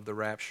speaking of the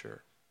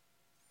rapture.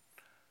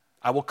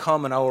 I will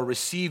come and I will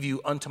receive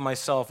you unto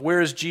myself. Where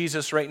is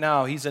Jesus right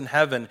now? He's in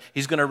heaven.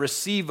 He's going to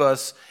receive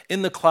us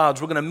in the clouds.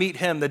 We're going to meet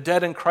him. The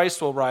dead in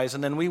Christ will rise,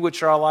 and then we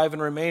which are alive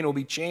and remain will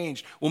be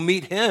changed. We'll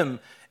meet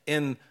him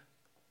in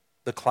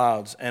the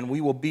clouds, and we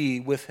will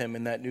be with him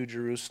in that new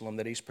Jerusalem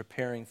that he's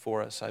preparing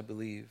for us, I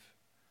believe.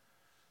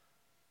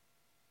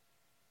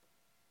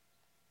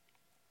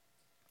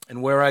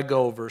 And where I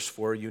go, verse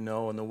 4, you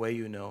know, and the way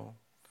you know.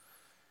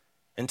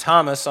 And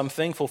Thomas, I'm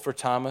thankful for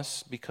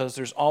Thomas, because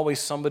there's always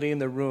somebody in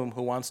the room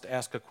who wants to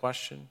ask a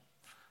question,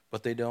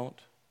 but they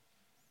don't.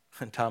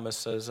 And Thomas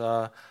says,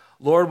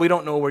 Lord, we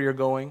don't know where you're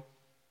going,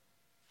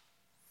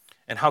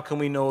 and how can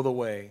we know the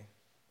way?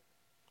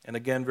 And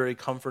again, very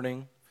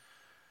comforting.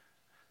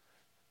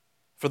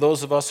 For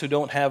those of us who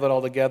don't have it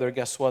all together,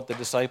 guess what? The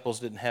disciples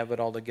didn't have it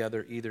all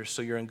together either,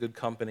 so you're in good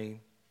company.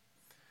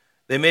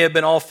 They may have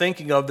been all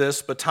thinking of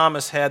this, but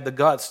Thomas had the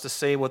guts to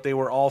say what they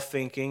were all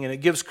thinking, and it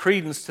gives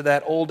credence to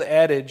that old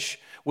adage,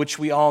 which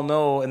we all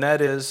know, and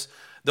that is,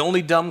 the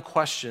only dumb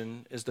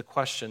question is the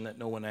question that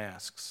no one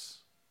asks.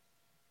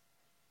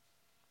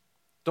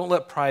 Don't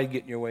let pride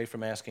get in your way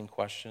from asking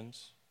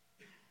questions.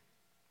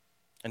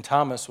 And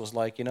Thomas was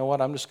like, you know what?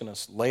 I'm just going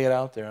to lay it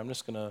out there. I'm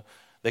just going to...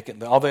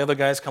 all the other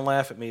guys can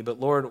laugh at me, but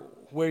Lord,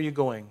 where are you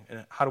going?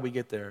 And how do we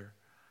get there?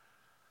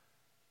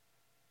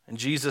 And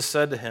Jesus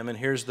said to him, and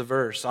here's the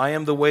verse, I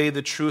am the way,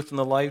 the truth, and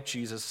the life,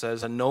 Jesus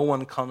says, and no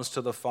one comes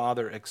to the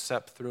Father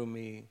except through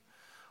me.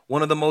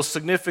 One of the most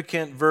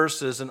significant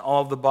verses in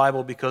all of the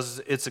Bible because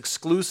it's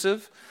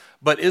exclusive,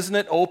 but isn't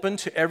it open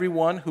to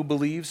everyone who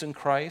believes in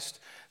Christ?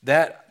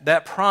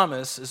 That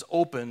promise is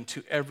open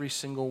to every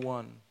single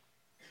one.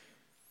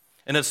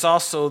 And it's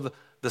also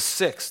the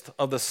sixth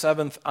of the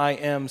seventh I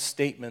am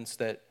statements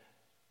that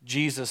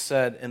Jesus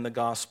said in the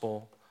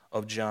Gospel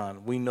of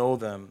John. We know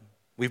them.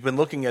 We've been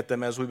looking at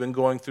them as we've been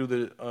going through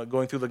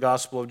the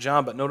Gospel of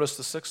John, but notice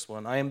the sixth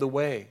one, I am the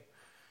way.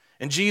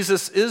 And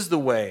Jesus is the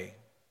way.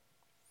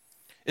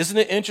 Isn't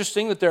it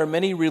interesting that there are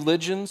many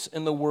religions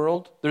in the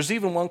world? There's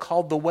even one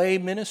called the Way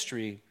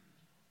Ministry,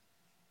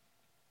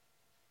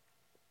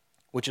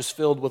 which is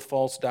filled with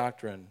false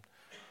doctrine.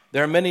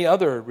 There are many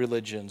other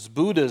religions,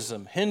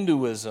 Buddhism,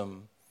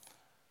 Hinduism,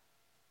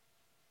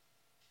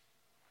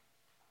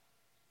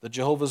 the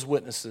Jehovah's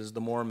Witnesses,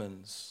 the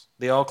Mormons.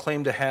 They all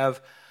claim to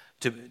have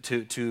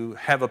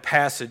a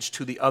passage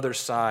to the other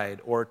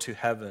side or to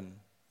heaven.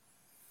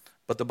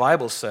 But the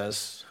Bible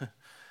says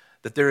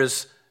that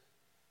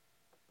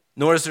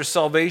nor is there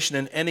salvation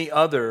in any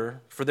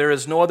other, for there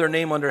is no other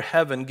name under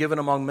heaven given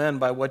among men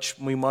by which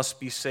we must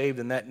be saved,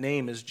 and that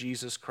name is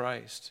Jesus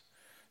Christ.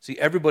 See,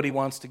 everybody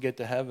wants to get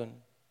to heaven.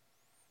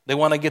 They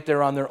want to get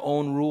there on their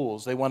own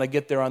rules. They want to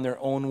get there on their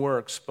own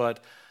works,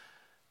 but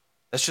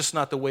that's just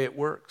not the way it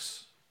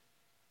works.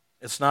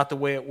 It's not the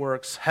way it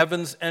works.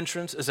 Heaven's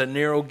entrance is a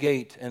narrow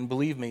gate, and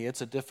believe me,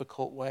 it's a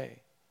difficult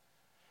way.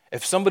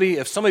 If some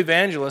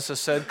evangelist has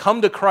said,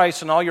 come to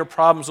Christ and all your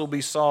problems will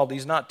be solved,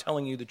 he's not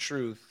telling you the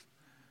truth.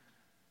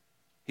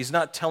 He's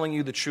not telling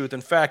you the truth.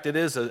 In fact, it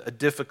is a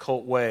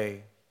difficult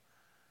way,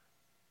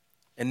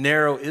 and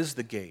narrow is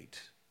the gate.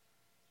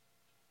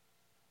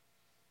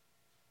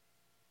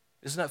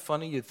 Isn't that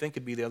funny? You'd think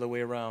it'd be the other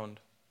way around,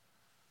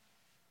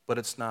 but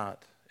it's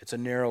not. It's a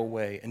narrow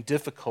way, and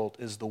difficult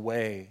is the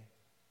way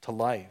to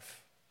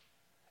life.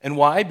 And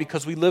why?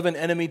 Because we live in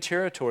enemy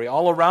territory.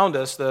 All around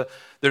us,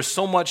 there's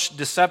so much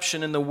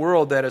deception in the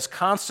world that is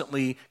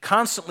constantly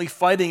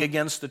fighting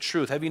against the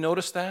truth. Have you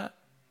noticed that?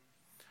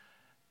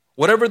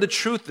 Whatever the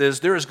truth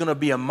is, there is going to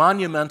be a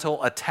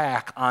monumental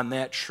attack on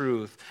that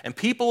truth. And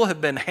people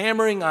have been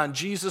hammering on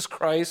Jesus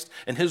Christ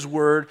and his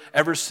word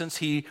ever since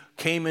he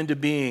came into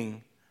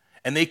being.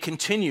 And they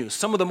continue.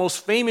 Some of the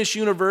most famous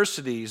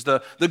universities,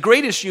 the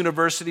greatest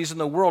universities in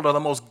the world, are the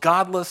most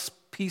godless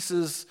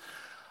pieces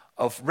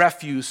of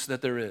refuse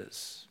that there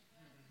is.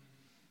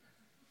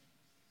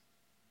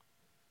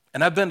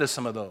 And I've been to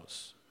some of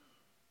those.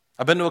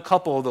 I've been to a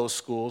couple of those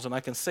schools, and I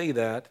can say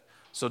that,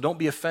 so don't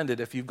be offended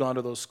if you've gone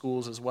to those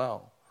schools as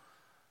well.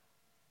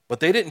 But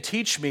they didn't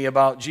teach me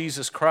about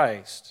Jesus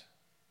Christ.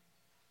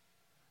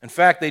 In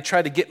fact, they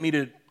tried to get me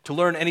to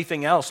learn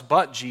anything else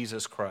but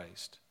Jesus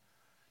Christ,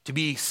 to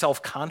be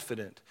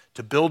self-confident,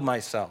 to build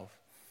myself,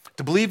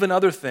 to believe in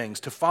other things,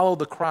 to follow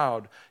the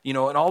crowd, and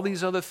all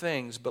these other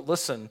things. But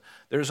listen,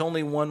 there's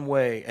only one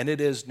way, and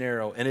it is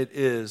narrow, and it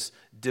is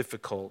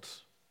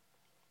difficult.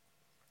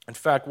 In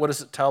fact, what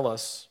does it tell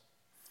us?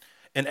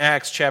 In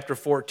Acts chapter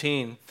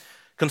 14,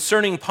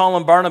 concerning Paul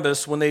and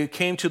Barnabas, when they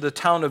came to the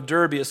town of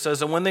Derbe, it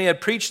says, and when they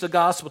had preached the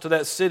gospel to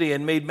that city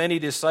and made many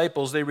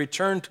disciples, they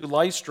returned to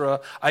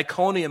Lystra,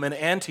 Iconium, and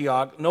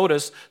Antioch,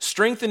 notice,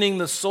 strengthening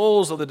the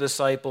souls of the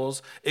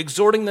disciples,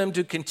 exhorting them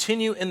to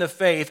continue in the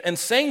faith, and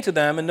saying to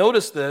them, and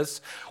notice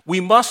this, we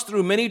must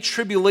through many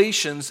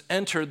tribulations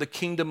enter the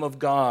kingdom of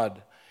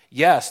God.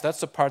 Yes, that's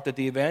the part that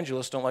the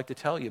evangelists don't like to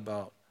tell you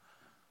about.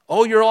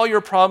 Oh, all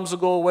your problems will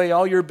go away,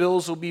 all your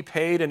bills will be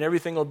paid, and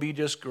everything will be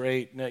just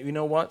great. Now, you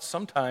know what?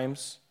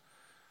 Sometimes,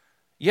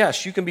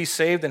 yes, you can be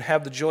saved and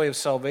have the joy of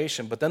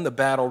salvation, but then the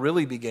battle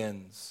really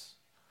begins.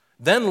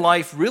 Then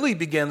life really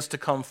begins to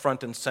come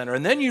front and center.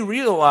 And then you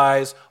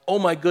realize, oh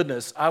my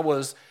goodness, I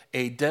was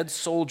a dead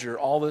soldier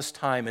all this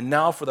time, and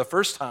now for the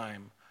first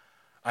time,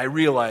 I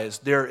realize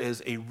there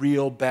is a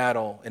real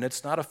battle, and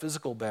it's not a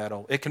physical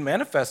battle. It can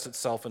manifest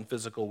itself in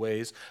physical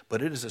ways,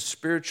 but it is a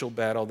spiritual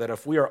battle that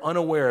if we are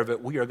unaware of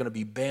it, we are going to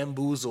be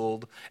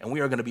bamboozled, and we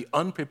are going to be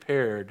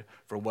unprepared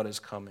for what is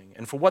coming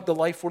and for what the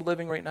life we're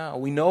living right now.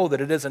 We know that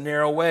it is a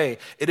narrow way.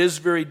 It is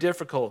very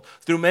difficult.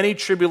 Through many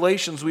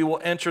tribulations, we will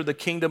enter the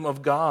kingdom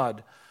of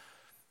God.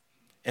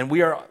 And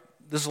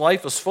this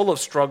life is full of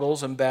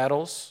struggles and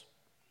battles.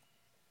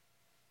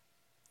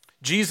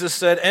 Jesus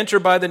said, enter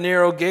by the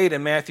narrow gate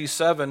in Matthew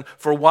 7,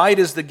 for wide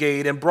is the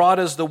gate and broad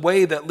is the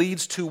way that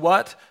leads to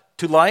what?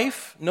 To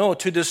life? No,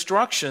 to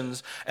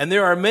destructions. And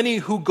there are many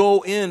who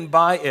go in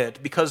by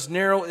it, because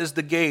narrow is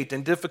the gate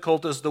and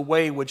difficult is the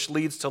way which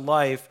leads to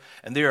life,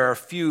 and there are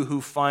few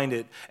who find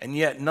it. And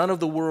yet none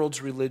of the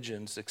world's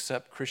religions,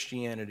 except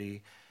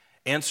Christianity,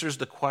 answers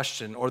the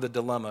question or the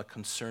dilemma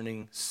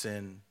concerning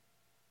sin.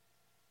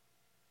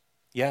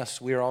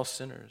 Yes, we are all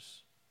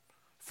sinners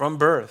from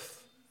birth.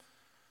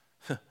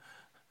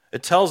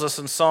 It tells us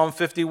in Psalm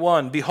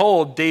 51,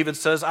 behold, David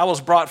says, I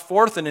was brought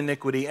forth in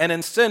iniquity, and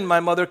in sin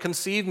my mother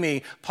conceived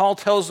me. Paul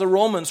tells the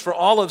Romans, for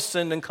all have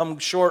sinned and come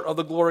short of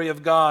the glory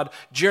of God.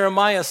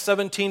 Jeremiah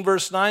 17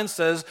 verse 9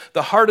 says,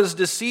 the heart is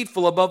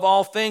deceitful above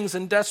all things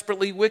and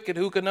desperately wicked.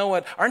 Who can know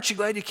it? Aren't you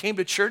glad you came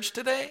to church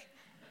today?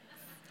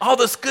 All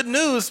this good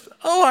news.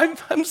 Oh,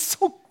 I'm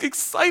so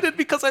excited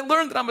because I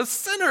learned that I'm a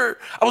sinner.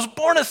 I was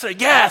born a sinner.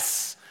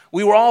 Yes,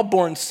 we were all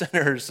born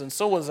sinners, and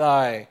so was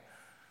I.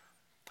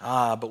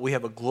 But we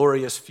have a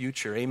glorious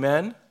future.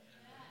 Amen?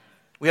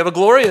 We have a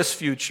glorious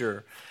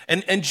future.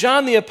 And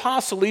John the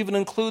Apostle even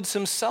includes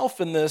himself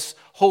in this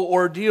whole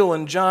ordeal.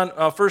 In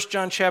 1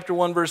 John chapter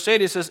 1, verse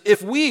 8, he says,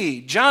 if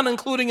we, John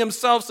including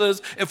himself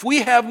says, if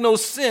we have no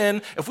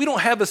sin, if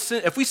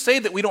we say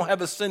that we don't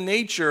have a sin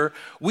nature,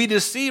 we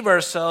deceive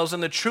ourselves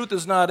and the truth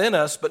is not in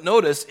us. But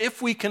notice,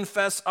 if we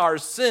confess our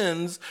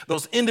sins,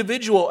 those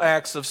individual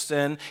acts of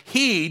sin,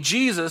 he,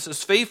 Jesus,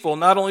 is faithful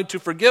not only to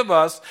forgive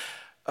us,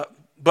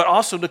 but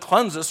also to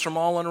cleanse us from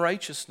all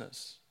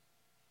unrighteousness.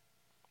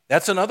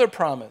 That's another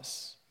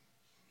promise.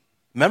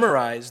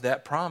 Memorize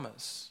that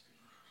promise.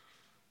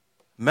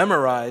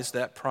 Memorize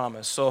that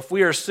promise. So if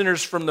we are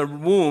sinners from the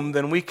womb,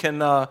 then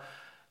how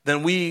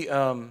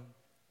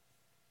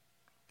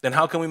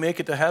can we make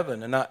it to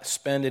heaven and not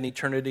spend an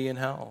eternity in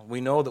hell? We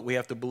know that we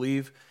have to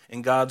believe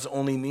in God's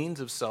only means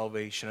of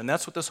salvation, and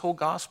that's what this whole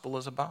gospel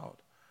is about.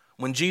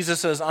 When Jesus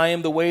says, I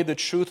am the way, the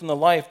truth, and the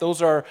life,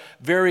 those are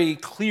very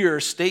clear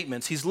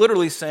statements. He's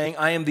literally saying,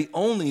 I am the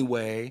only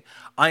way,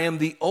 I am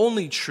the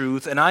only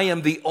truth, and I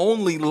am the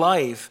only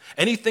life.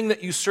 Anything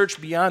that you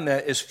search beyond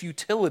that is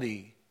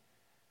futility.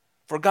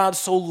 For God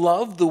so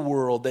loved the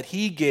world that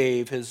he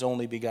gave his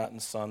only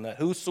begotten Son, that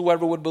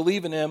whosoever would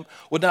believe in him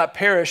would not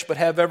perish but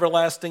have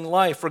everlasting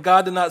life. For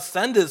God did not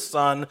send his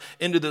Son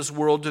into this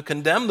world to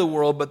condemn the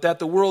world, but that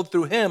the world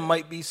through him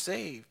might be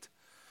saved.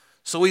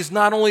 So he's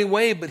not only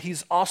way, but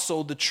he's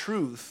also the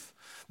truth.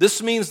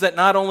 This means that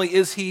not only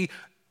is he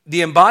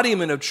the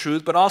embodiment of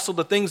truth, but also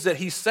the things that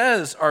he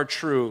says are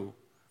true.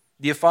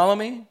 Do you follow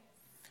me?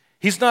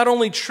 He's not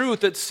only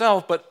truth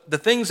itself, but the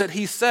things that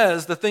he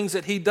says, the things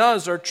that he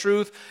does are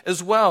truth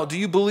as well. Do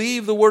you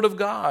believe the word of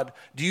God?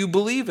 Do you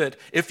believe it?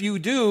 If you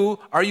do,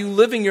 are you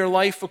living your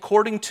life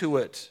according to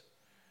it?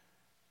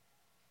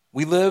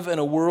 We live in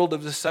a world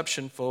of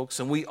deception, folks,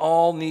 and we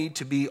all need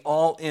to be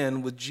all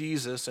in with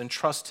Jesus and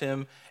trust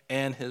him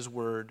and his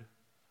word.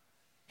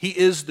 He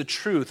is the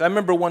truth. I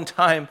remember one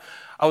time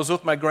I was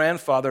with my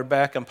grandfather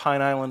back in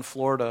Pine Island,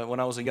 Florida,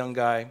 when I was a young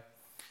guy.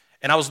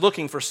 And I was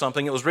looking for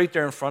something. It was right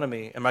there in front of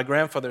me. And my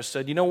grandfather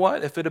said, you know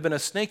what? If it had been a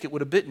snake, it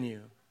would have bitten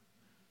you.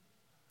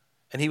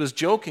 And he was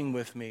joking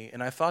with me.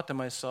 And I thought to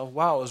myself,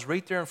 wow, it was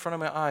right there in front of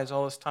my eyes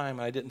all this time,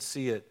 and I didn't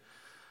see it.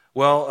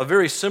 Well, a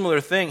very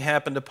similar thing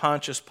happened to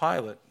Pontius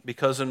Pilate,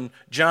 because in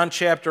John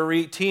chapter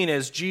 18,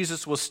 as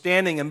Jesus was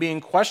standing and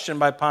being questioned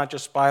by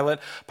Pontius Pilate,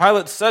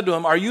 Pilate said to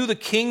him, are you the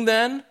king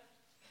then?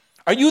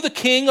 Are you the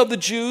king of the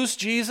Jews,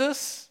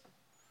 Jesus?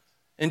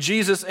 And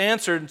Jesus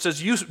answered and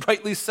says, you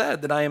rightly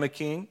said that I am a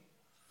king.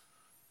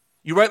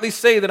 You rightly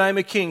say that I am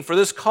a king. For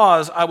this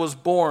cause I was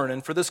born,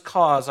 and for this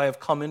cause I have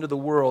come into the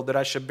world, that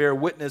I should bear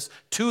witness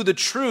to the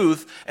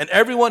truth, and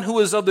everyone who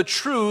is of the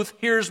truth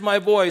hears my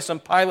voice.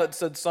 And Pilate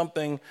said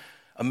something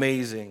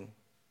amazing.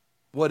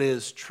 What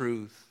is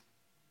truth?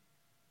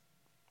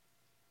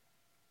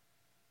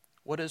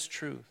 What is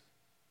truth?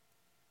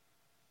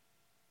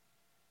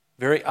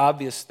 Very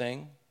obvious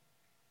thing.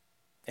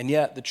 And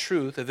yet the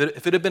truth,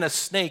 if it had been a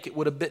snake, it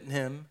would have bitten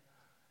him,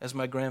 as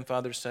my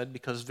grandfather said,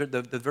 because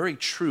the very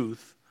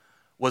truth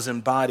was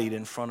embodied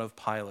in front of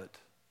Pilate,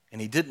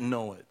 and he didn't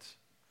know it.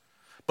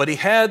 But he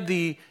had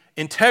the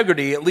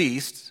integrity, at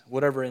least,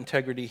 whatever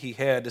integrity he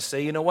had, to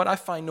say, you know what, I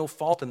find no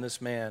fault in this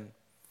man.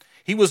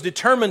 He was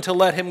determined to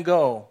let him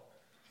go.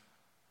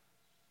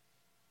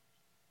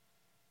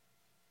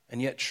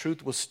 And yet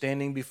truth was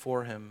standing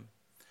before him.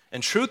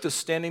 And truth is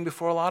standing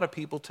before a lot of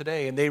people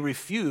today, and they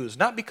refuse,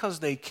 not because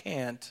they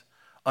can't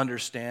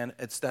understand,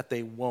 it's that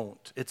they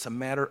won't. It's a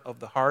matter of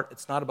the heart.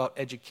 It's not about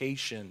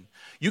education.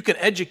 You can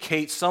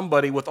educate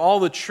somebody with all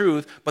the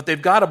truth, but they've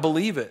got to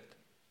believe it.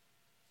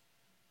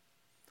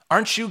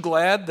 Aren't you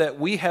glad that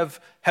we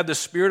have the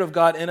Spirit of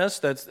God in us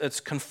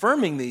that's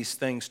confirming these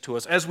things to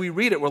us? As we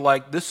read it, we're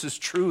like, this is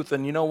truth,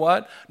 and you know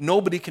what?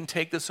 Nobody can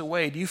take this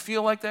away. Do you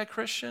feel like that,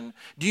 Christian?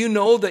 Do you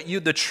know that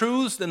the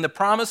truths and the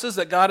promises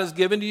that God has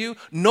given to you,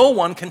 no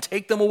one can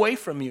take them away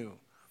from you?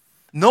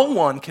 No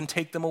one can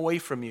take them away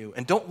from you.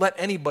 And don't let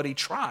anybody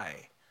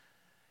try.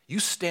 You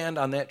stand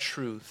on that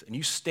truth, and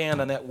you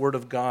stand on that Word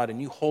of God, and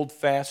you hold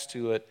fast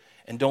to it,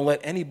 and don't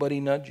let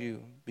anybody nudge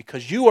you,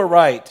 because you are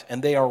right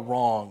and they are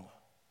wrong.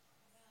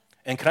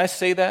 And can I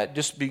say that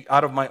just be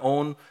out of my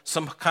own,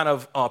 some kind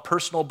of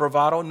personal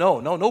bravado?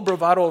 No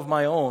bravado of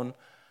my own,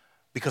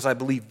 because I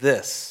believe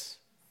this.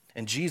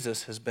 And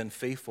Jesus has been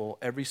faithful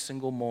every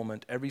single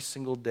moment, every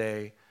single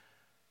day.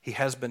 He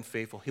has been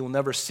faithful. He will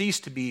never cease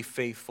to be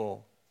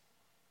faithful.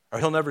 Or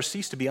he'll never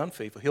cease to be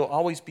unfaithful. He'll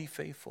always be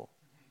faithful.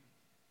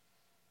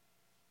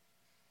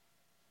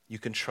 You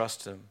can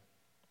trust him.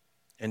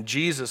 And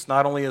Jesus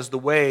not only is the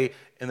way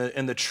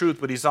and the truth,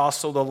 but he's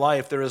also the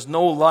life. There is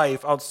no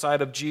life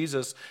outside of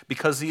Jesus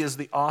because he is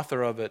the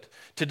author of it.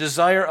 To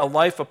desire a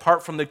life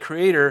apart from the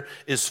Creator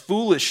is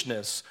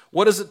foolishness.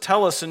 What does it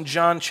tell us in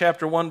John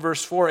chapter 1,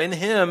 verse 4? In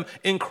him,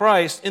 in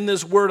Christ, in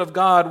this Word of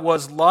God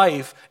was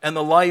life, and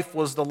the life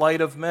was the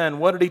light of men.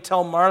 What did he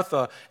tell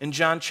Martha in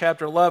John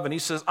chapter 11? He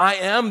says, I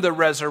am the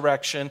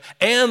resurrection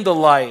and the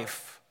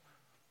life.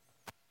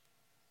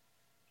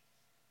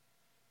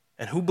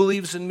 And who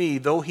believes in me,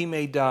 though he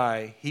may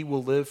die, he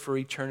will live for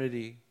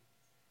eternity.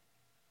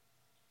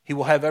 He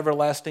will have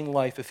everlasting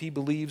life if he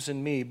believes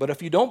in me. But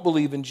if you don't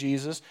believe in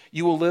Jesus,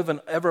 you will live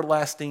an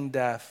everlasting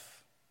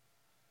death.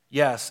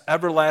 Yes,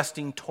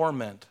 everlasting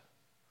torment.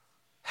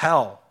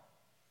 Hell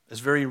is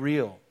very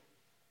real.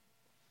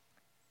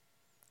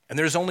 And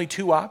there's only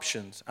two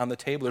options on the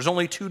table. There's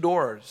only two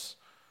doors.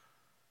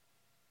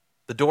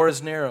 The door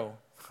is narrow.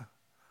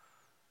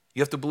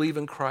 You have to believe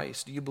in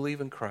Christ. Do you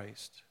believe in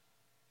Christ?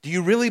 Do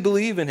you really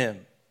believe in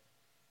him?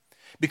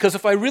 Because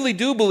if I really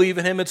do believe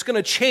in him, it's going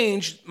to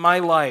change my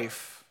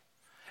life.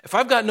 If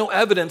I've got no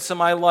evidence in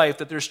my life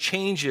that there's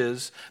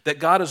changes, that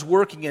God is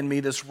working in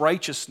me, this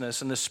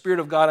righteousness and the Spirit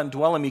of God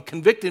indwelling me,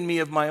 convicting me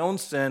of my own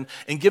sin,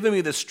 and giving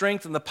me the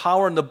strength and the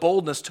power and the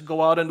boldness to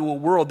go out into a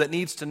world that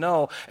needs to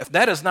know, if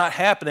that is not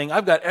happening,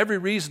 I've got every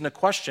reason to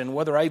question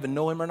whether I even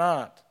know him or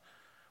not,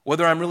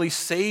 whether I'm really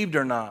saved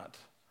or not.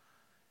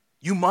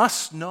 You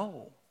must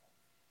know.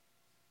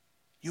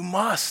 You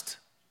must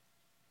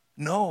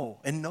know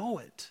and know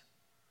it.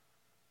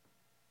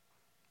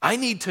 I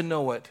need to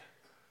know it.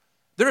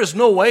 There is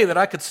no way that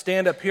I could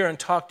stand up here and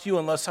talk to you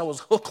unless I was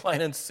hook, line,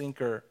 and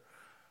sinker.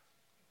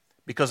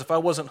 Because if I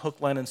wasn't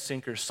hook, line, and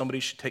sinker, somebody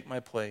should take my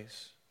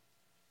place.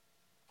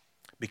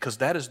 Because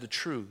that is the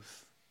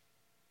truth.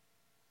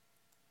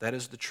 That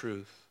is the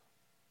truth.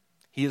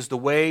 He is the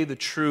way, the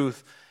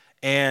truth,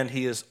 and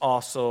he is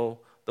also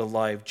the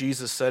life.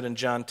 Jesus said in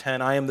John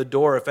 10, I am the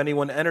door. If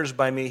anyone enters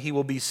by me, he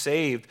will be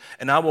saved.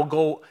 And I will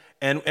go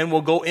and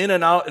will go in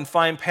and out and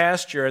find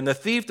pasture. And the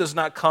thief does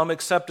not come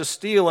except to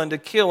steal and to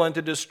kill and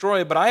to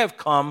destroy. But I have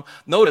come,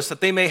 notice,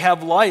 that they may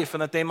have life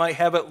and that they might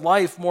have it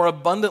life more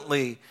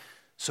abundantly.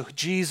 So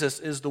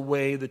Jesus is the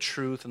way, the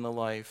truth, and the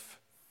life.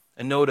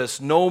 And notice,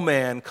 no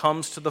man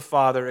comes to the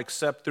Father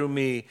except through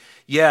me.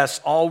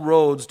 Yes, all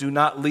roads do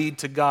not lead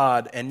to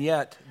God, and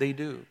yet they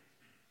do.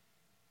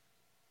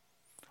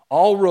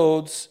 All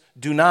roads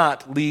do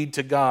not lead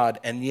to God,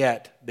 and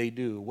yet they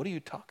do. What are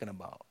you talking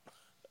about?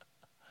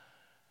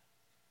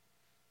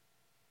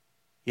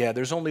 Yeah,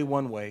 there's only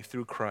one way,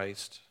 through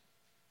Christ.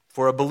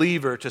 For a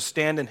believer to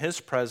stand in his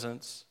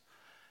presence,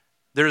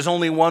 there's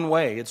only one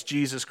way. It's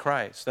Jesus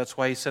Christ. That's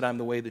why he said, I'm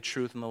the way, the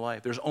truth, and the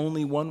life. There's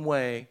only one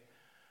way.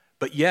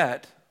 But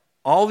yet,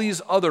 all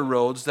these other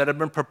roads that have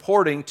been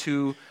purporting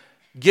to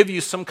give you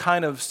some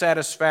kind of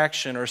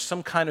satisfaction or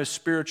some kind of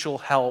spiritual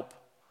help,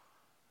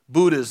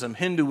 Buddhism,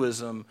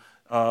 Hinduism,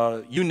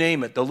 you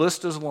name it, the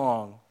list is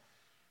long.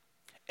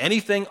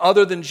 Anything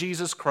other than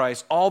Jesus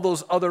Christ, all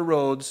those other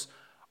roads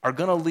are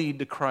going to lead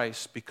to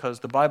Christ, because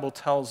the Bible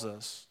tells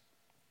us,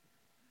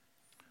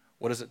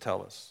 what does it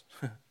tell us?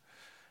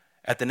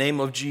 At the name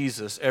of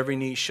Jesus, every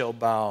knee shall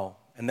bow,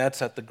 and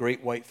that's at the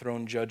great white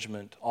throne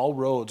judgment. All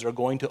roads are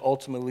going to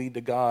ultimately lead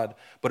to God.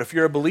 But if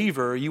you're a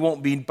believer, you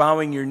won't be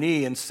bowing your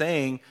knee and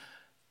saying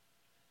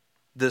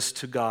this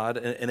to God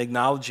and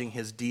acknowledging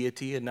his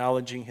deity,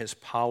 acknowledging his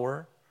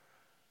power.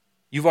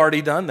 You've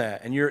already done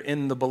that, and you're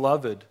in the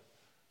beloved.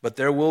 But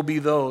there will be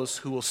those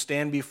who will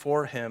stand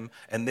before him,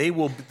 and they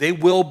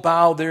will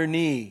bow their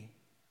knee.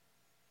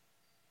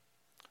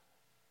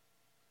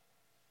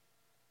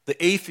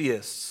 The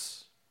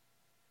atheists,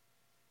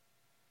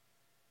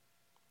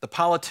 the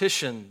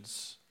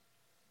politicians,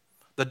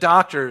 the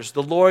doctors,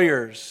 the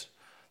lawyers,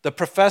 the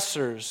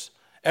professors,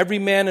 every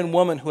man and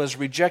woman who has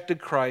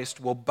rejected Christ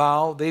will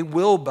bow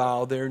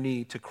their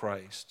knee to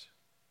Christ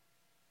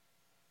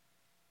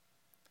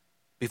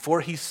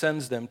before he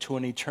sends them to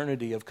an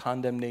eternity of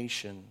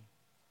condemnation.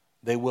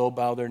 They will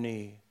bow their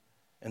knee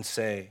and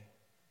say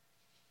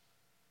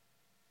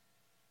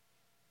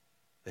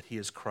that he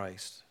is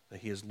Christ, that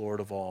he is Lord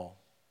of all.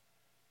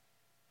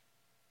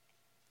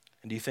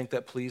 And do you think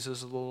that pleases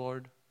the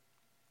Lord?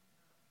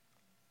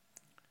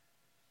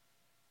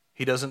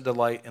 He doesn't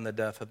delight in the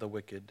death of the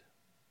wicked.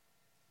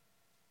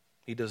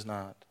 He does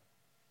not.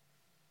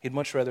 He'd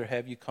much rather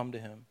have you come to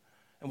him.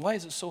 And why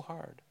is it so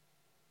hard?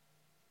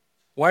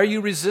 Why are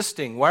you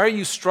resisting? Why are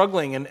you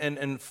struggling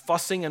and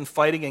fussing and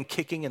fighting and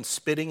kicking and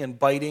spitting and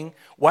biting?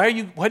 Why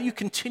do you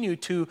continue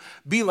to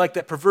be like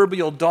that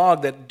proverbial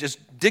dog that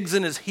just digs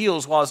in his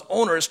heels while his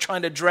owner is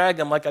trying to drag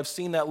him? Like I've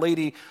seen that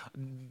lady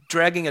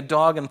dragging a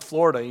dog in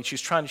Florida. And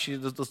she's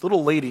this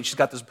little lady, she's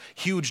got this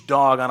huge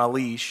dog on a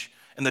leash,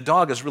 and the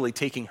dog is really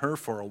taking her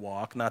for a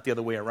walk, not the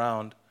other way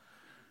around.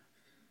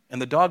 And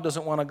the dog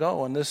doesn't want to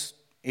go, and this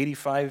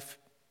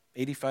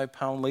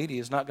 85-pound lady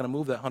is not going to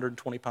move that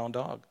 120-pound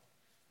dog.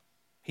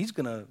 He's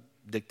going to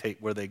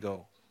dictate where they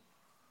go.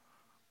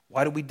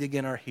 Why do we dig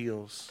in our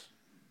heels?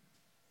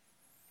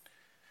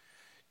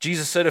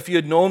 Jesus said, if you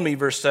had known me,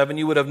 verse 7,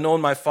 you would have known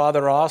my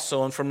Father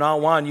also, and from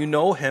now on you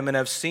know him and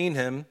have seen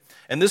him.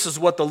 And this is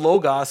what the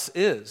Logos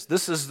is.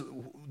 This is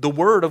the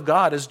Word of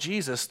God, is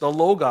Jesus, the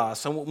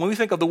Logos. And when we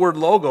think of the word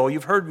logo,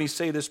 you've heard me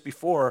say this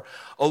before,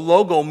 a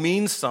logo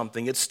means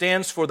something. It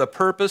stands for the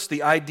purpose,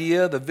 the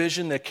idea, the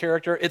vision, the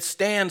character. It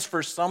stands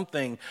for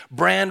something,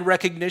 brand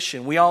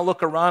recognition. We all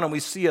look around and we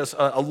see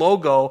a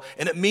logo,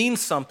 and it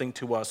means something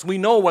to us. We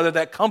know whether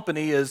that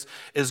company is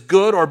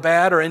good or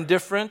bad or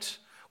indifferent.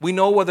 We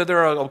know whether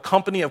they're a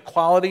company of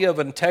quality, of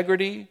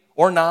integrity,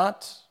 or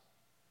not.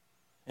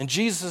 And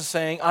Jesus is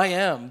saying, I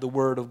am the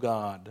Word of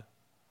God.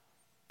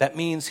 That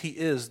means he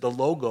is the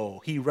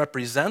logo. He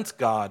represents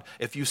God.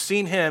 If you've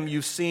seen him,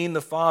 you've seen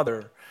the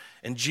Father.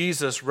 And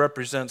Jesus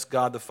represents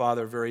God the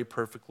Father very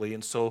perfectly.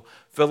 And so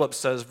Philip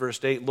says, verse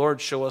 8,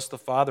 Lord, show us the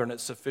Father, and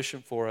it's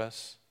sufficient for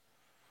us.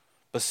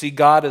 But see,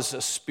 God is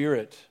a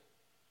spirit.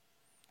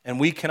 And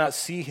we cannot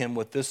see him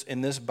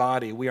in this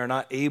body. We are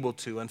not able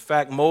to. In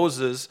fact,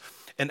 Moses,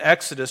 in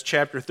Exodus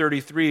chapter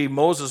 33,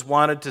 Moses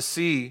wanted to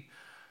see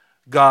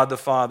God the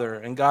Father.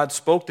 And God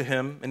spoke to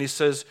him, and he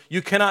says,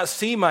 you cannot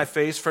see my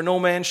face, for no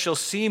man shall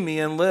see me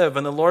and live.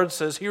 And the Lord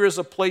says, here is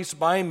a place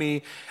by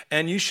me,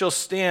 and you shall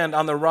stand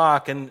on the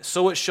rock. And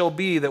so it shall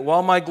be that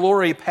while my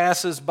glory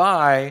passes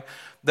by,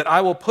 that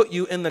I will put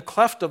you in the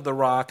cleft of the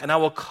rock, and I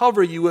will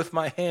cover you with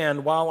my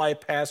hand while I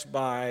pass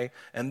by,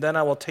 and then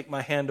I will take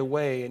my hand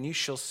away, and you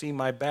shall see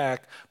my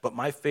back, but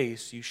my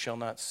face you shall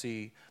not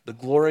see. The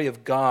glory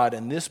of God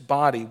in this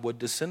body would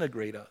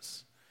disintegrate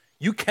us.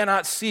 You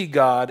cannot see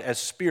God as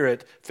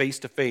spirit face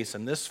to face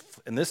in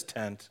this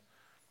tent.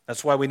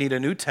 That's why we need a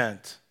new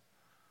tent.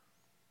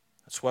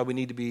 That's why we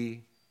need to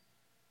be,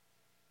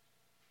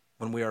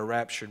 when we are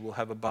raptured, we'll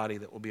have a body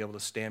that will be able to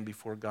stand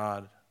before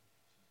God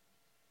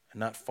and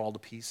not fall to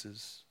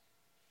pieces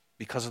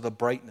because of the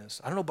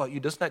brightness. I don't know about you,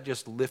 doesn't that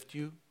just lift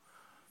you?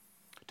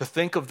 To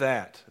think of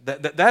that.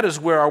 That is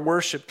where our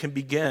worship can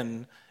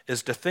begin,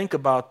 is to think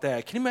about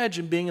that. Can you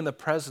imagine being in the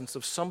presence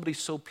of somebody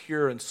so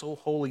pure and so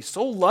holy,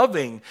 so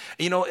loving?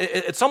 You know,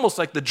 it's almost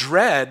like the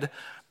dread.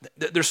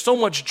 There's so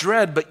much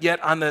dread, but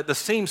yet on the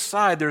same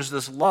side, there's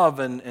this love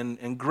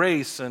and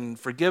grace and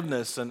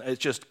forgiveness, and it's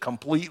just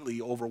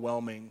completely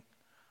overwhelming.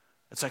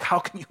 It's like, how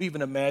can you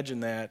even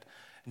imagine that?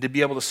 And to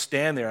be able to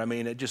stand there, I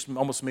mean, it just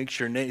almost makes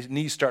your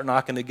knees start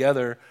knocking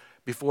together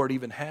before it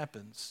even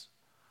happens.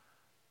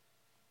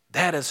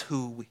 That is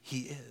who he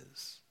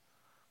is.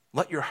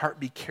 Let your heart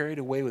be carried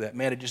away with that.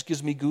 Man, it just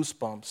gives me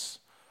goosebumps.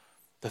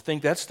 To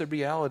think that's the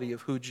reality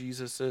of who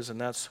Jesus is, and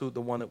that's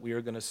the one that we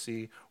are going to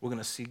see. We're going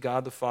to see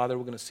God the Father.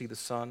 We're going to see the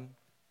Son.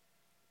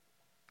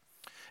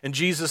 And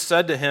Jesus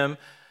said to him,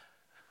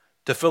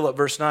 to Philip,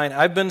 verse 9,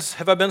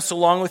 have I been so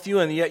long with you,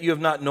 and yet you have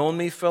not known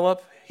me,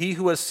 Philip? He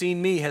who has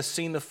seen me has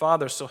seen the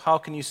Father, so how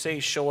can you say,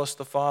 show us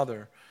the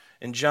Father?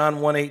 In John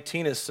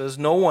 1:18 it says,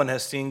 no one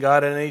has seen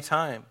God at any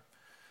time,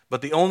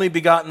 but the only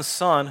begotten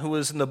Son, who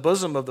is in the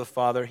bosom of the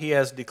Father, he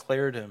has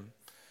declared him.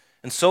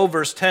 And so,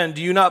 verse 10,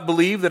 do you not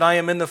believe that I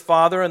am in the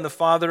Father and the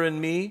Father in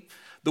me?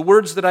 The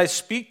words that I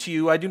speak to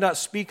you, I do not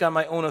speak on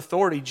my own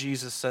authority,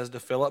 Jesus says to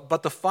Philip,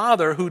 but the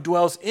Father who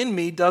dwells in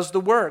me does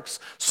the works.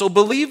 So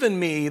believe in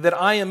me that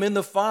I am in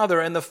the Father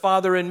and the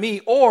Father in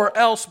me, or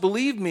else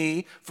believe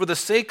me for the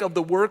sake of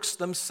the works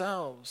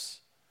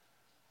themselves.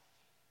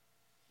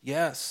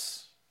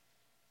 Yes,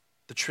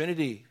 the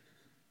Trinity.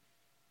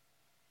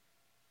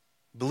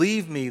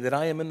 Believe me that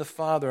I am in the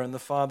Father and the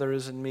Father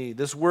is in me.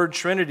 This word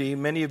Trinity,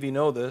 many of you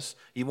know this.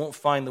 You won't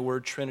find the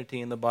word Trinity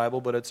in the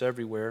Bible, but it's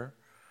everywhere.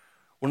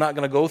 We're not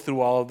going to go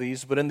through all of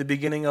these, but in the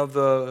beginning of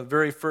the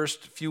very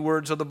first few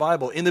words of the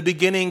Bible, in the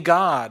beginning,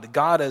 God.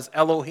 God is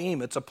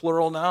Elohim. It's a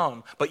plural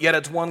noun, but yet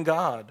it's one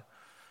God.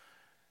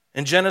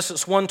 In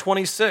Genesis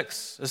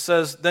 1:26, it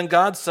says, then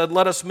God said,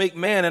 let us make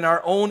man in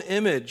our own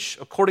image,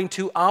 according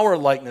to our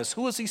likeness.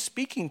 Who is he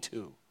speaking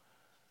to?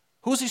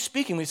 Who is he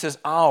speaking when he says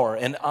our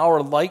and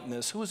our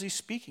likeness? Who is he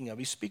speaking of?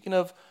 He's speaking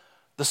of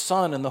the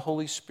Son and the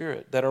Holy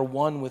Spirit that are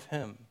one with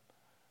him.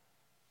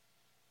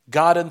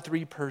 God in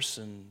three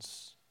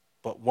persons.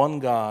 But one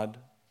God.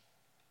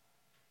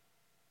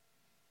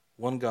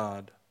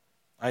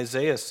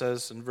 Isaiah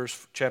says in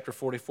chapter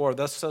 44,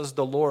 thus says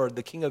the Lord,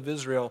 the King of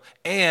Israel,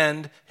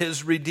 and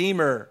his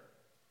Redeemer.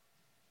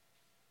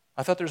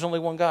 I thought there's only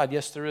one God.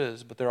 Yes, there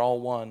is, but they're all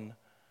one.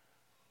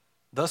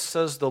 Thus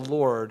says the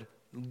Lord,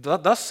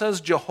 thus says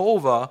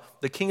Jehovah,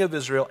 the King of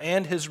Israel,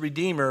 and his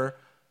Redeemer,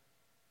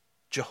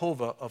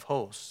 Jehovah of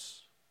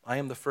hosts. I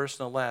am the first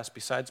and the last.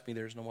 Besides me,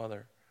 there's no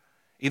other.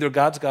 Either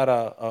God's got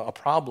a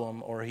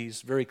problem or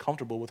he's very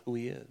comfortable with who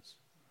he is.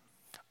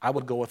 I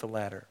would go with the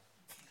latter.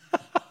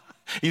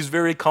 He's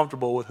very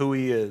comfortable with who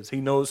he is.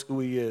 He knows who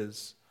he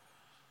is.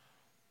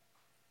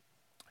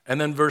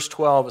 And then verse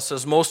 12, it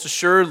says, most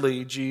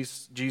assuredly,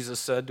 Jesus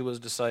said to his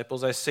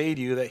disciples, I say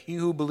to you that he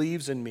who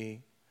believes in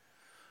me,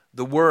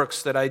 the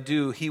works that I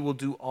do, he will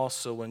do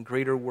also, and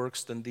greater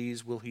works than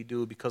these will he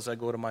do, because I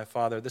go to my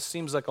Father. This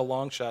seems like a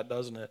long shot,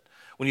 doesn't it?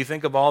 When you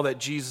think of all that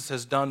Jesus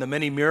has done, the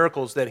many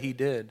miracles that he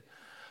did.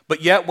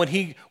 But yet when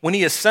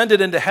he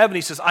ascended into heaven,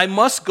 he says, I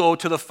must go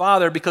to the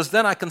Father because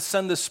then I can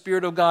send the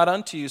Spirit of God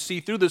unto you. See,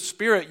 through the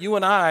Spirit, you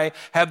and I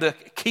have the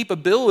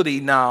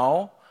capability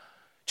now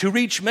to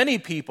reach many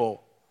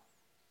people.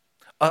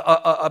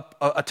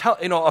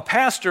 A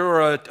pastor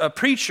or a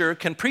preacher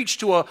can preach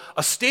to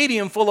a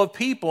stadium full of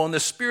people, and the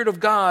Spirit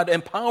of God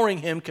empowering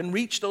him can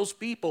reach those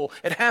people.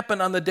 It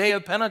happened on the day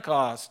of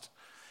Pentecost.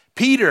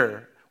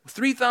 Peter,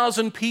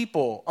 3,000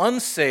 people,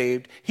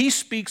 unsaved, he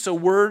speaks a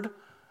word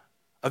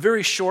a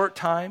very short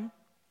time,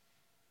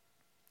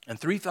 and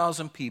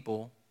 3,000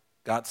 people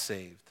got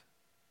saved.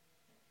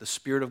 The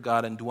Spirit of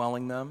God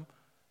indwelling them,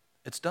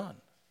 it's done.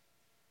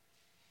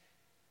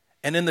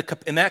 And in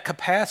that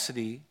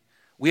capacity,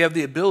 we have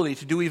the ability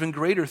to do even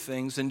greater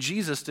things than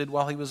Jesus did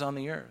while he was on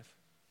the earth.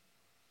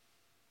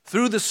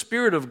 Through the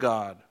Spirit of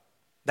God.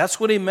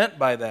 That's what he meant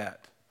by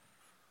that.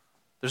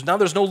 There's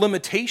no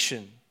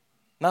limitation.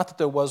 Not that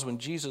there was when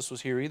Jesus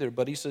was here either,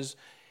 but he says,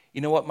 you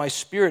know what, my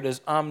Spirit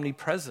is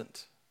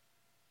omnipresent.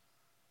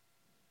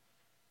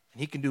 And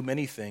he can do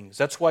many things.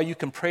 That's why you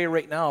can pray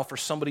right now for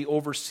somebody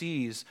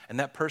overseas, and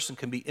that person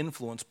can be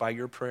influenced by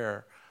your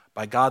prayer,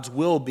 by God's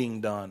will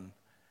being done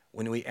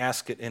when we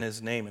ask it in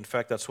his name. In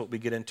fact, that's what we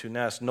get into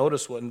next.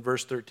 Notice what in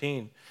verse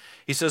 13.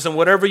 He says, and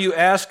whatever you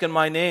ask in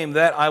my name,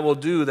 that I will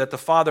do, that the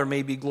Father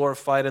may be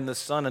glorified in the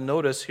Son. And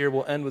notice here,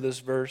 we'll end with this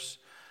verse.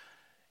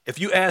 If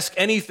you ask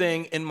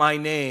anything in my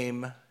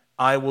name,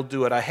 I will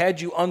do it. I had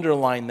you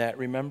underline that,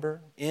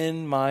 remember?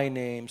 In my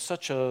name.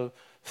 Such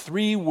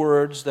 3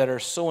 words that are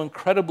so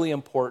incredibly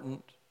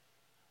important.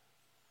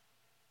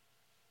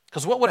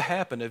 Because what would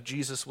happen if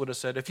Jesus would have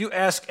said, if you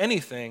ask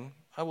anything,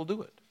 I will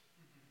do it?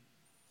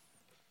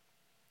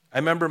 I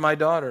remember my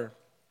daughter.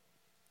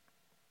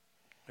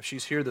 If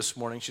she's here this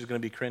morning, she's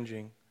going to be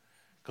cringing.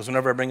 Because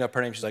whenever I bring up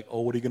her name, she's like,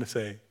 oh, what are you going to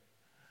say?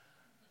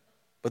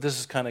 But this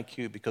is kind of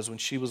cute because when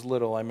she was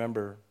little, I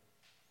remember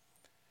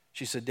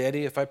she said,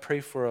 Daddy, if I pray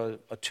for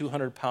a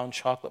 200-pound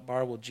chocolate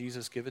bar, will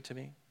Jesus give it to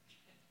me?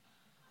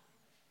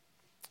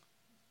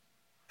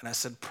 And I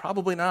said,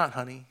 probably not,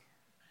 honey.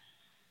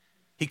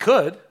 He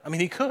could.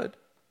 He could.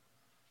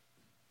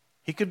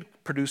 He could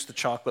produce the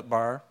chocolate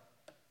bar.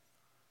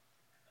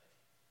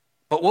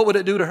 But what would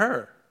it do to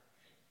her?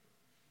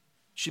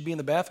 She'd be in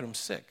the bathroom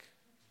sick.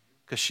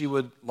 Because she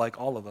would, like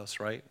all of us,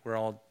 right? We're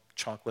all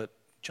chocolate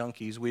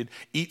junkies. We'd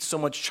eat so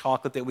much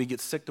chocolate that we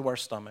get sick to our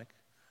stomach.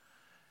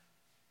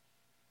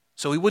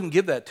 So he wouldn't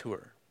give that to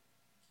her.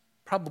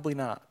 Probably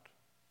not.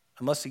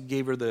 Unless he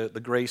gave her the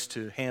grace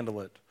to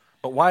handle it.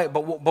 But why?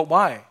 But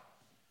why?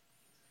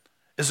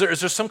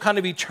 Is there some kind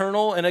of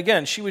eternal? And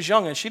again, she was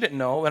young and she didn't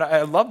know, and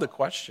I love the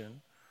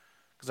question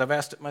because I've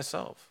asked it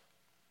myself.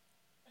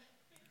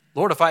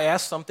 Lord, if I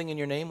ask something in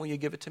your name, will you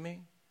give it to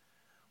me?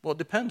 Well, it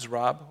depends,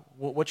 Rob.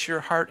 What's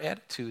your heart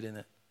attitude in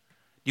it?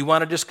 Do you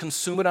want to just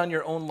consume it on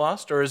your own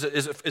lust, or is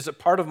it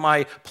part of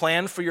my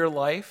plan for your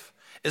life?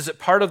 Is it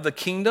part of the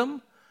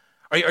kingdom?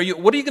 What are you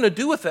going to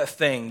do with that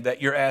thing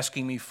that you're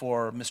asking me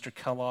for, Mr.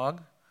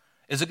 Kellogg?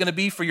 Is it going to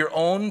be for your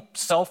own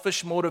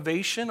selfish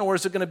motivation, or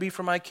is it going to be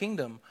for my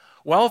kingdom?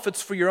 Well, if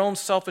it's for your own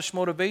selfish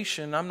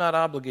motivation, I'm not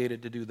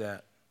obligated to do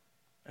that.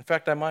 In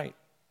fact, I might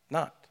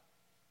not.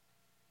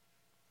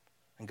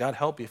 And God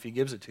help you if he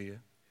gives it to you.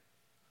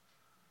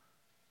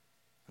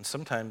 And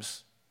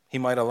sometimes he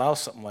might allow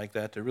something like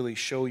that to really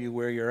show you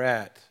where you're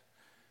at.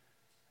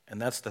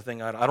 And that's the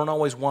thing. I don't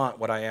always want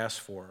what I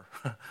ask for.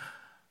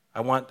 I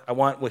want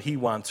what he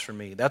wants from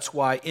me. That's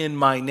why in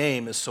my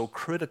name is so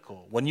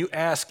critical. When you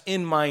ask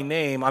in my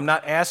name, I'm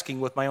not asking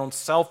with my own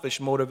selfish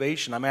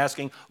motivation. I'm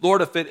asking,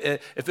 Lord, if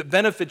it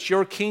benefits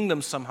your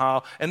kingdom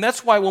somehow. And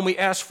that's why when we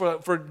ask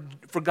for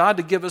God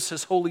to give us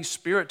his Holy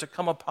Spirit to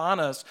come upon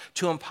us,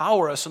 to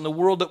empower us in the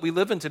world that we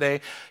live in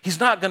today, he's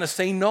not going to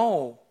say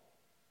no.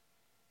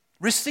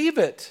 Receive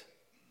it.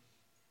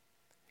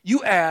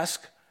 You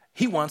ask,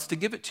 he wants to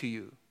give it to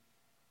you.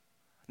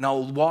 Now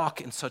walk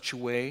in such a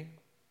way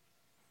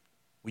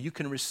where you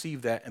can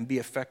receive that and be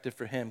effective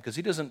for him, because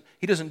he doesn't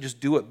just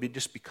do it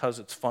just because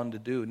it's fun to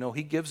do. No,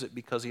 he gives it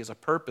because he has a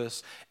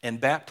purpose, and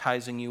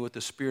baptizing you with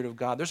the Spirit of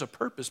God, there's a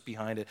purpose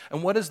behind it.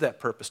 And what is that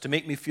purpose? To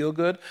make me feel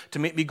good? To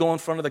make me go in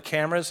front of the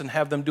cameras and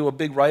have them do a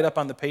big write-up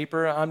on the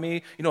paper on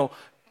me? You know,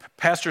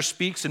 pastor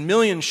speaks and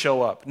millions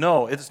show up.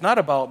 No, it's not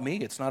about me.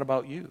 It's not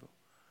about you.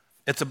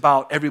 It's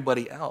about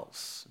everybody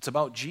else. It's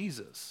about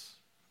Jesus.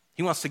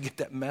 He wants to get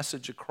that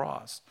message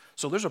across.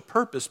 So there's a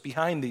purpose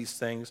behind these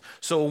things.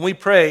 So when we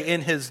pray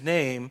in his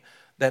name,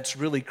 that's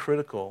really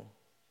critical.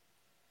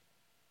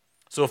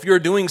 So if you're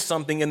doing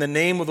something in the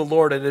name of the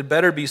Lord, it had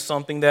better be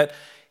something that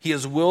he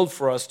has willed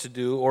for us to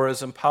do or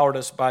has empowered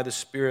us by the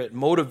Spirit,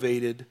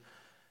 motivated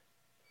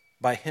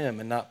by him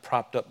and not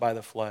propped up by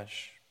the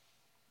flesh.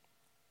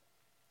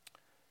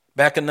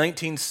 Back in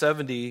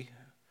 1970,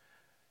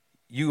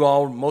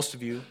 most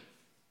of you,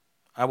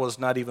 I was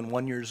not even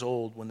 1 year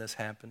old when this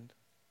happened.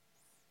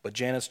 But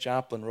Janis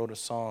Joplin wrote a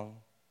song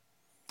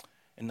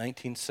in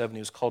 1970. It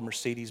was called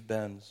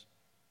Mercedes-Benz.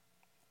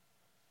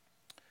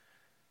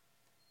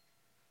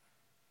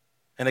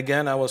 And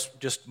again, I was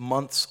just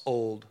months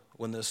old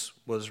when this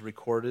was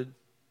recorded.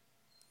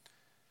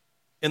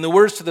 And the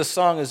words to this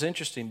song is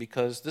interesting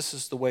because this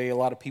is the way a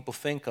lot of people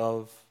think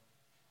of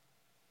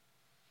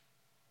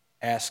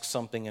ask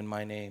something in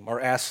my name,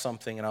 or ask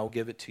something and I'll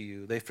give it to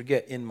you. They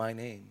forget in my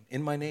name.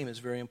 In my name is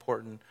very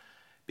important.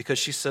 Because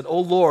she said, "Oh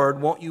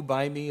Lord, won't you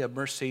buy me a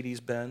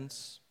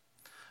Mercedes-Benz?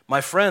 My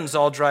friends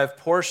all drive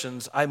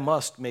Porsches, I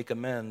must make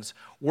amends.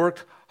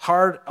 Work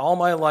hard all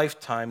my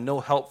lifetime, no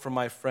help from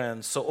my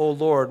friends. So, oh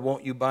Lord,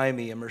 won't you buy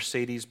me a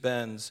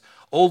Mercedes-Benz?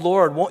 Oh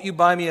Lord, won't you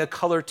buy me a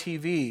color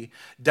TV?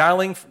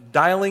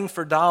 Dialing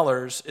for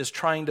dollars is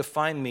trying to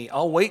find me.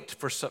 I'll wait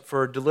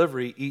for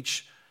delivery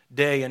each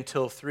day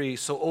until 3.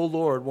 So, oh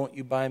Lord, won't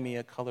you buy me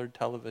a colored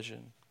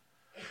television?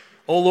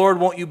 Oh Lord,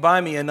 won't you buy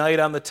me a night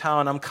on the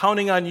town? I'm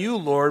counting on you,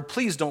 Lord.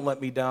 Please don't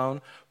let me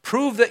down.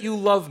 Prove that you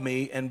love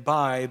me and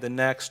buy the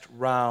next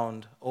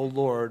round. Oh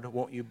Lord,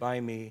 won't you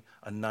buy me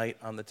a night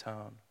on the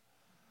town?"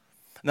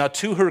 Now,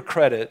 to her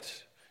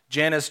credit,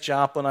 Janis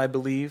Joplin, I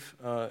believe,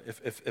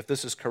 if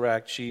this is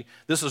correct,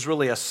 this is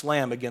really a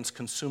slam against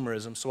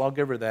consumerism, so I'll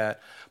give her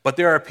that. But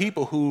there are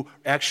people who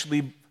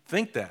actually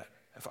think that.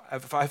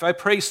 If I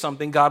pray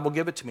something, God will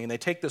give it to me, and they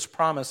take this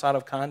promise out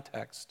of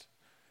context.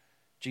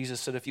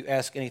 Jesus said, if you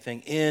ask anything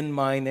in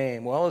my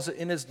name. Well, is it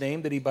in his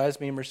name that he buys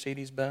me a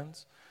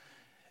Mercedes-Benz?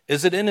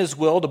 Is it in his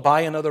will to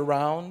buy another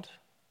round?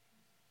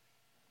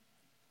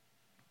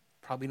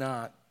 Probably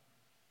not.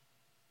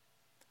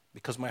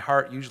 Because my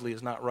heart usually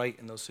is not right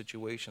in those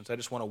situations. I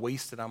just want to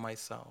waste it on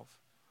myself.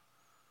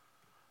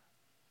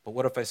 But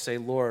what if I say,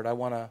 Lord, I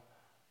want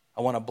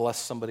to bless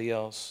somebody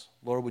else.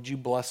 Lord, would you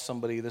bless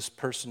somebody? This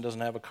person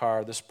doesn't have a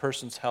car. This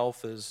person's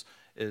health is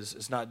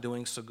not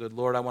doing so good.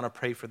 Lord, I want to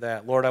pray for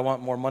that. Lord, I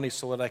want more money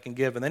so that I can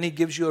give. And then he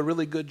gives you a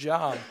really good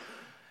job.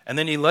 And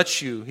then he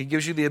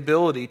gives you the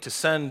ability to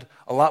send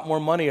a lot more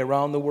money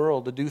around the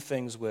world to do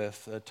things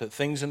with, to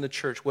things in the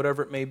church,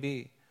 whatever it may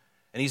be.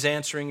 And he's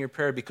answering your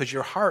prayer because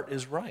your heart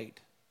is right.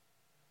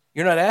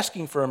 You're not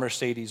asking for a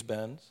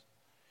Mercedes-Benz.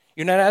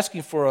 You're not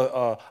asking for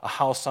a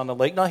house on the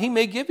lake. Now, he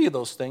may give you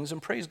those things,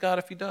 and praise God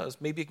if he does.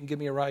 Maybe you can give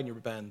me a ride in your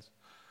Benz.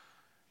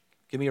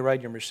 Give me a ride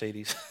in your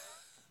Mercedes.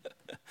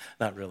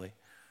 Not really.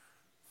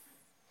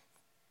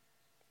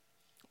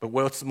 But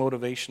what's the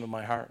motivation of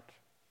my heart?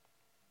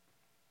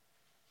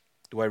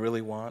 Do I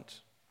really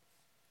want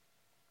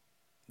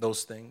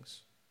those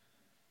things?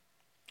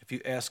 If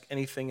you ask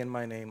anything in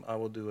my name, I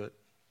will do it.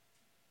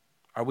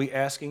 Are we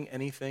asking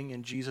anything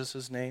in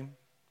Jesus' name?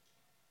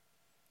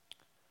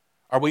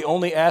 Are we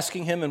only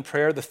asking him in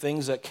prayer the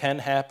things that can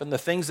happen, the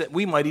things that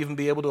we might even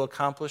be able to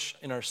accomplish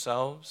in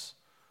ourselves?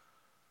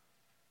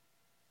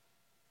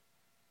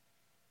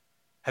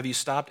 Have you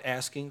stopped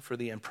asking for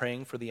and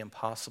praying for the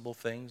impossible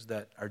things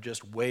that are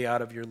just way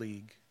out of your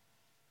league?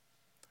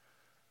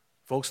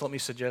 Folks, let me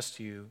suggest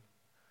to you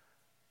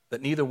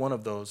that neither one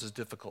of those is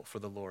difficult for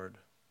the Lord.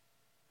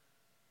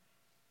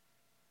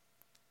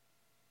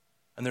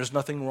 And there's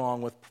nothing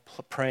wrong with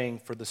praying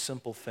for the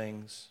simple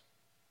things.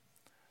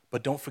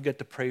 But don't forget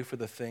to pray for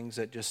the things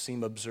that just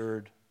seem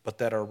absurd, but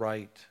that are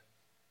right.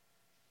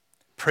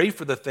 Pray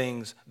for the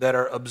things that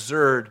are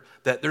absurd,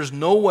 that there's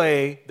no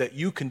way that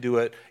you can do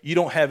it. You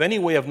don't have any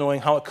way of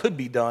knowing how it could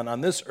be done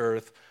on this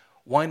earth.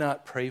 Why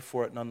not pray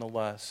for it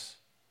nonetheless?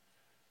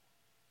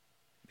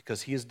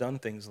 Because he has done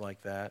things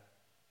like that,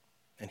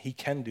 and he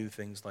can do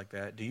things like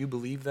that. Do you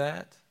believe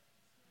that?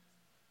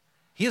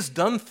 He has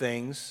done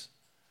things.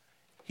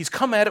 He's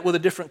come at it with a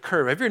different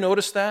curve. Have you ever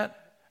noticed that?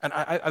 And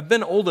I've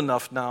been old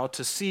enough now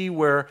to see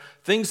where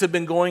things have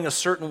been going a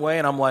certain way,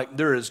 and I'm like,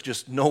 there is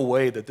just no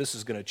way that this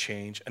is going to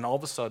change. And all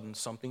of a sudden,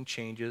 something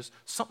changes,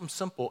 something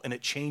simple, and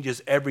it changes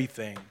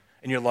everything.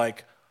 And you're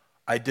like,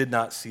 I did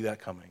not see that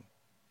coming.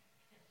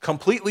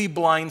 Completely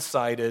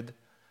blindsided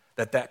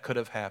that could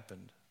have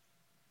happened.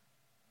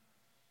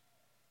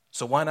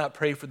 So why not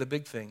pray for the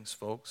big things,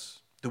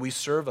 folks? Do we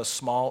serve a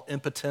small,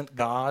 impotent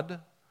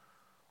God?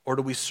 Or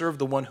do we serve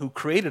the one who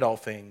created all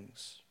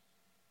things?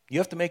 You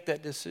have to make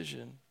that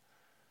decision.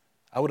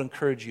 I would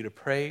encourage you to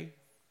pray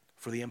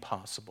for the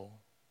impossible.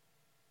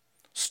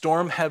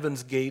 Storm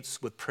heaven's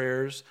gates with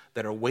prayers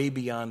that are way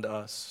beyond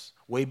us,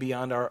 way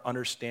beyond our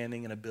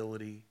understanding and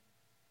ability.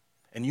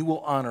 And you will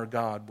honor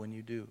God when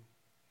you do,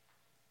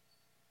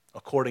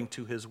 according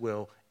to his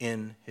will,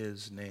 in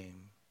his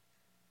name.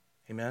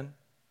 Amen?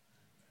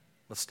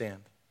 Let's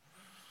stand.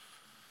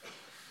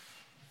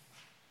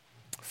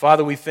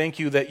 Father, we thank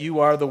you that you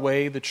are the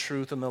way, the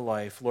truth, and the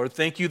life. Lord,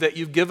 thank you that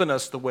you've given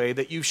us the way,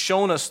 that you've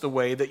shown us the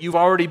way, that you've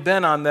already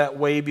been on that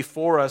way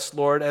before us,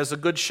 Lord. As a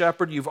good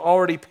shepherd, you've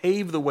already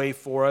paved the way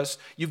for us.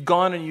 You've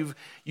gone and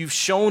you've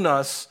shown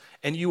us,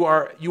 and you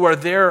are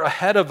there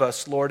ahead of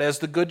us, Lord. As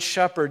the good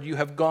shepherd, you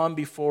have gone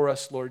before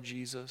us, Lord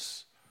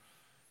Jesus.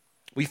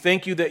 We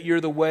thank you that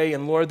you're the way,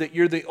 and Lord, that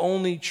you're the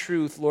only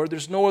truth, Lord.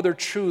 There's no other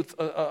truth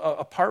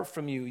apart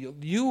from you.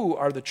 You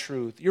are the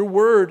truth. Your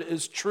word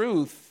is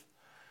truth.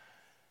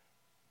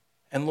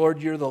 And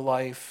Lord, you're the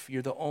life.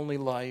 You're the only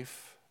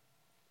life.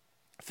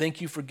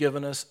 Thank you for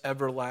giving us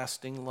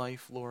everlasting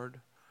life, Lord.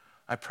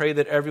 I pray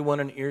that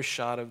everyone in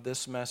earshot of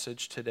this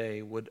message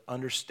today would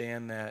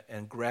understand that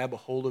and grab a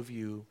hold of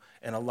you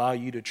and allow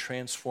you to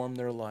transform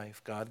their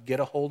life. God, get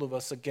a hold of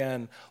us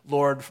again.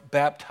 Lord,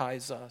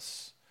 baptize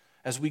us.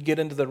 As we get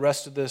into the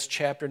rest of this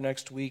chapter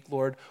next week,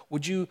 Lord, we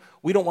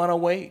don't want to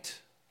wait.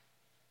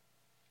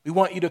 We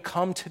want you to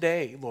come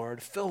today,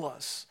 Lord. Fill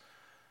us.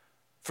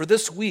 For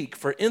this week,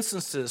 for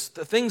instances,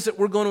 the things that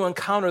we're going to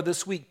encounter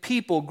this week,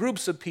 people,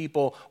 groups of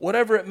people,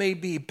 whatever it may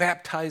be,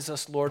 baptize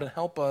us, Lord, and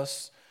help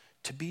us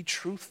to be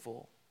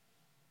truthful.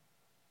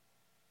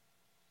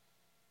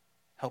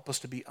 Help us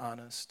to be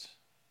honest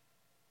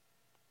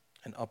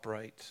and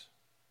upright,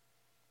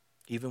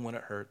 even when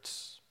it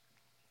hurts,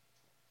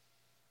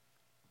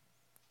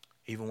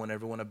 even when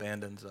everyone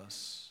abandons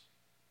us.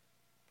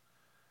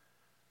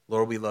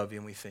 Lord, we love you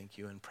and we thank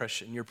you. In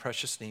your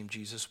precious name,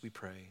 Jesus, we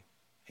pray.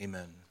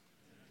 Amen.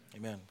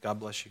 Amen. God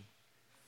bless you.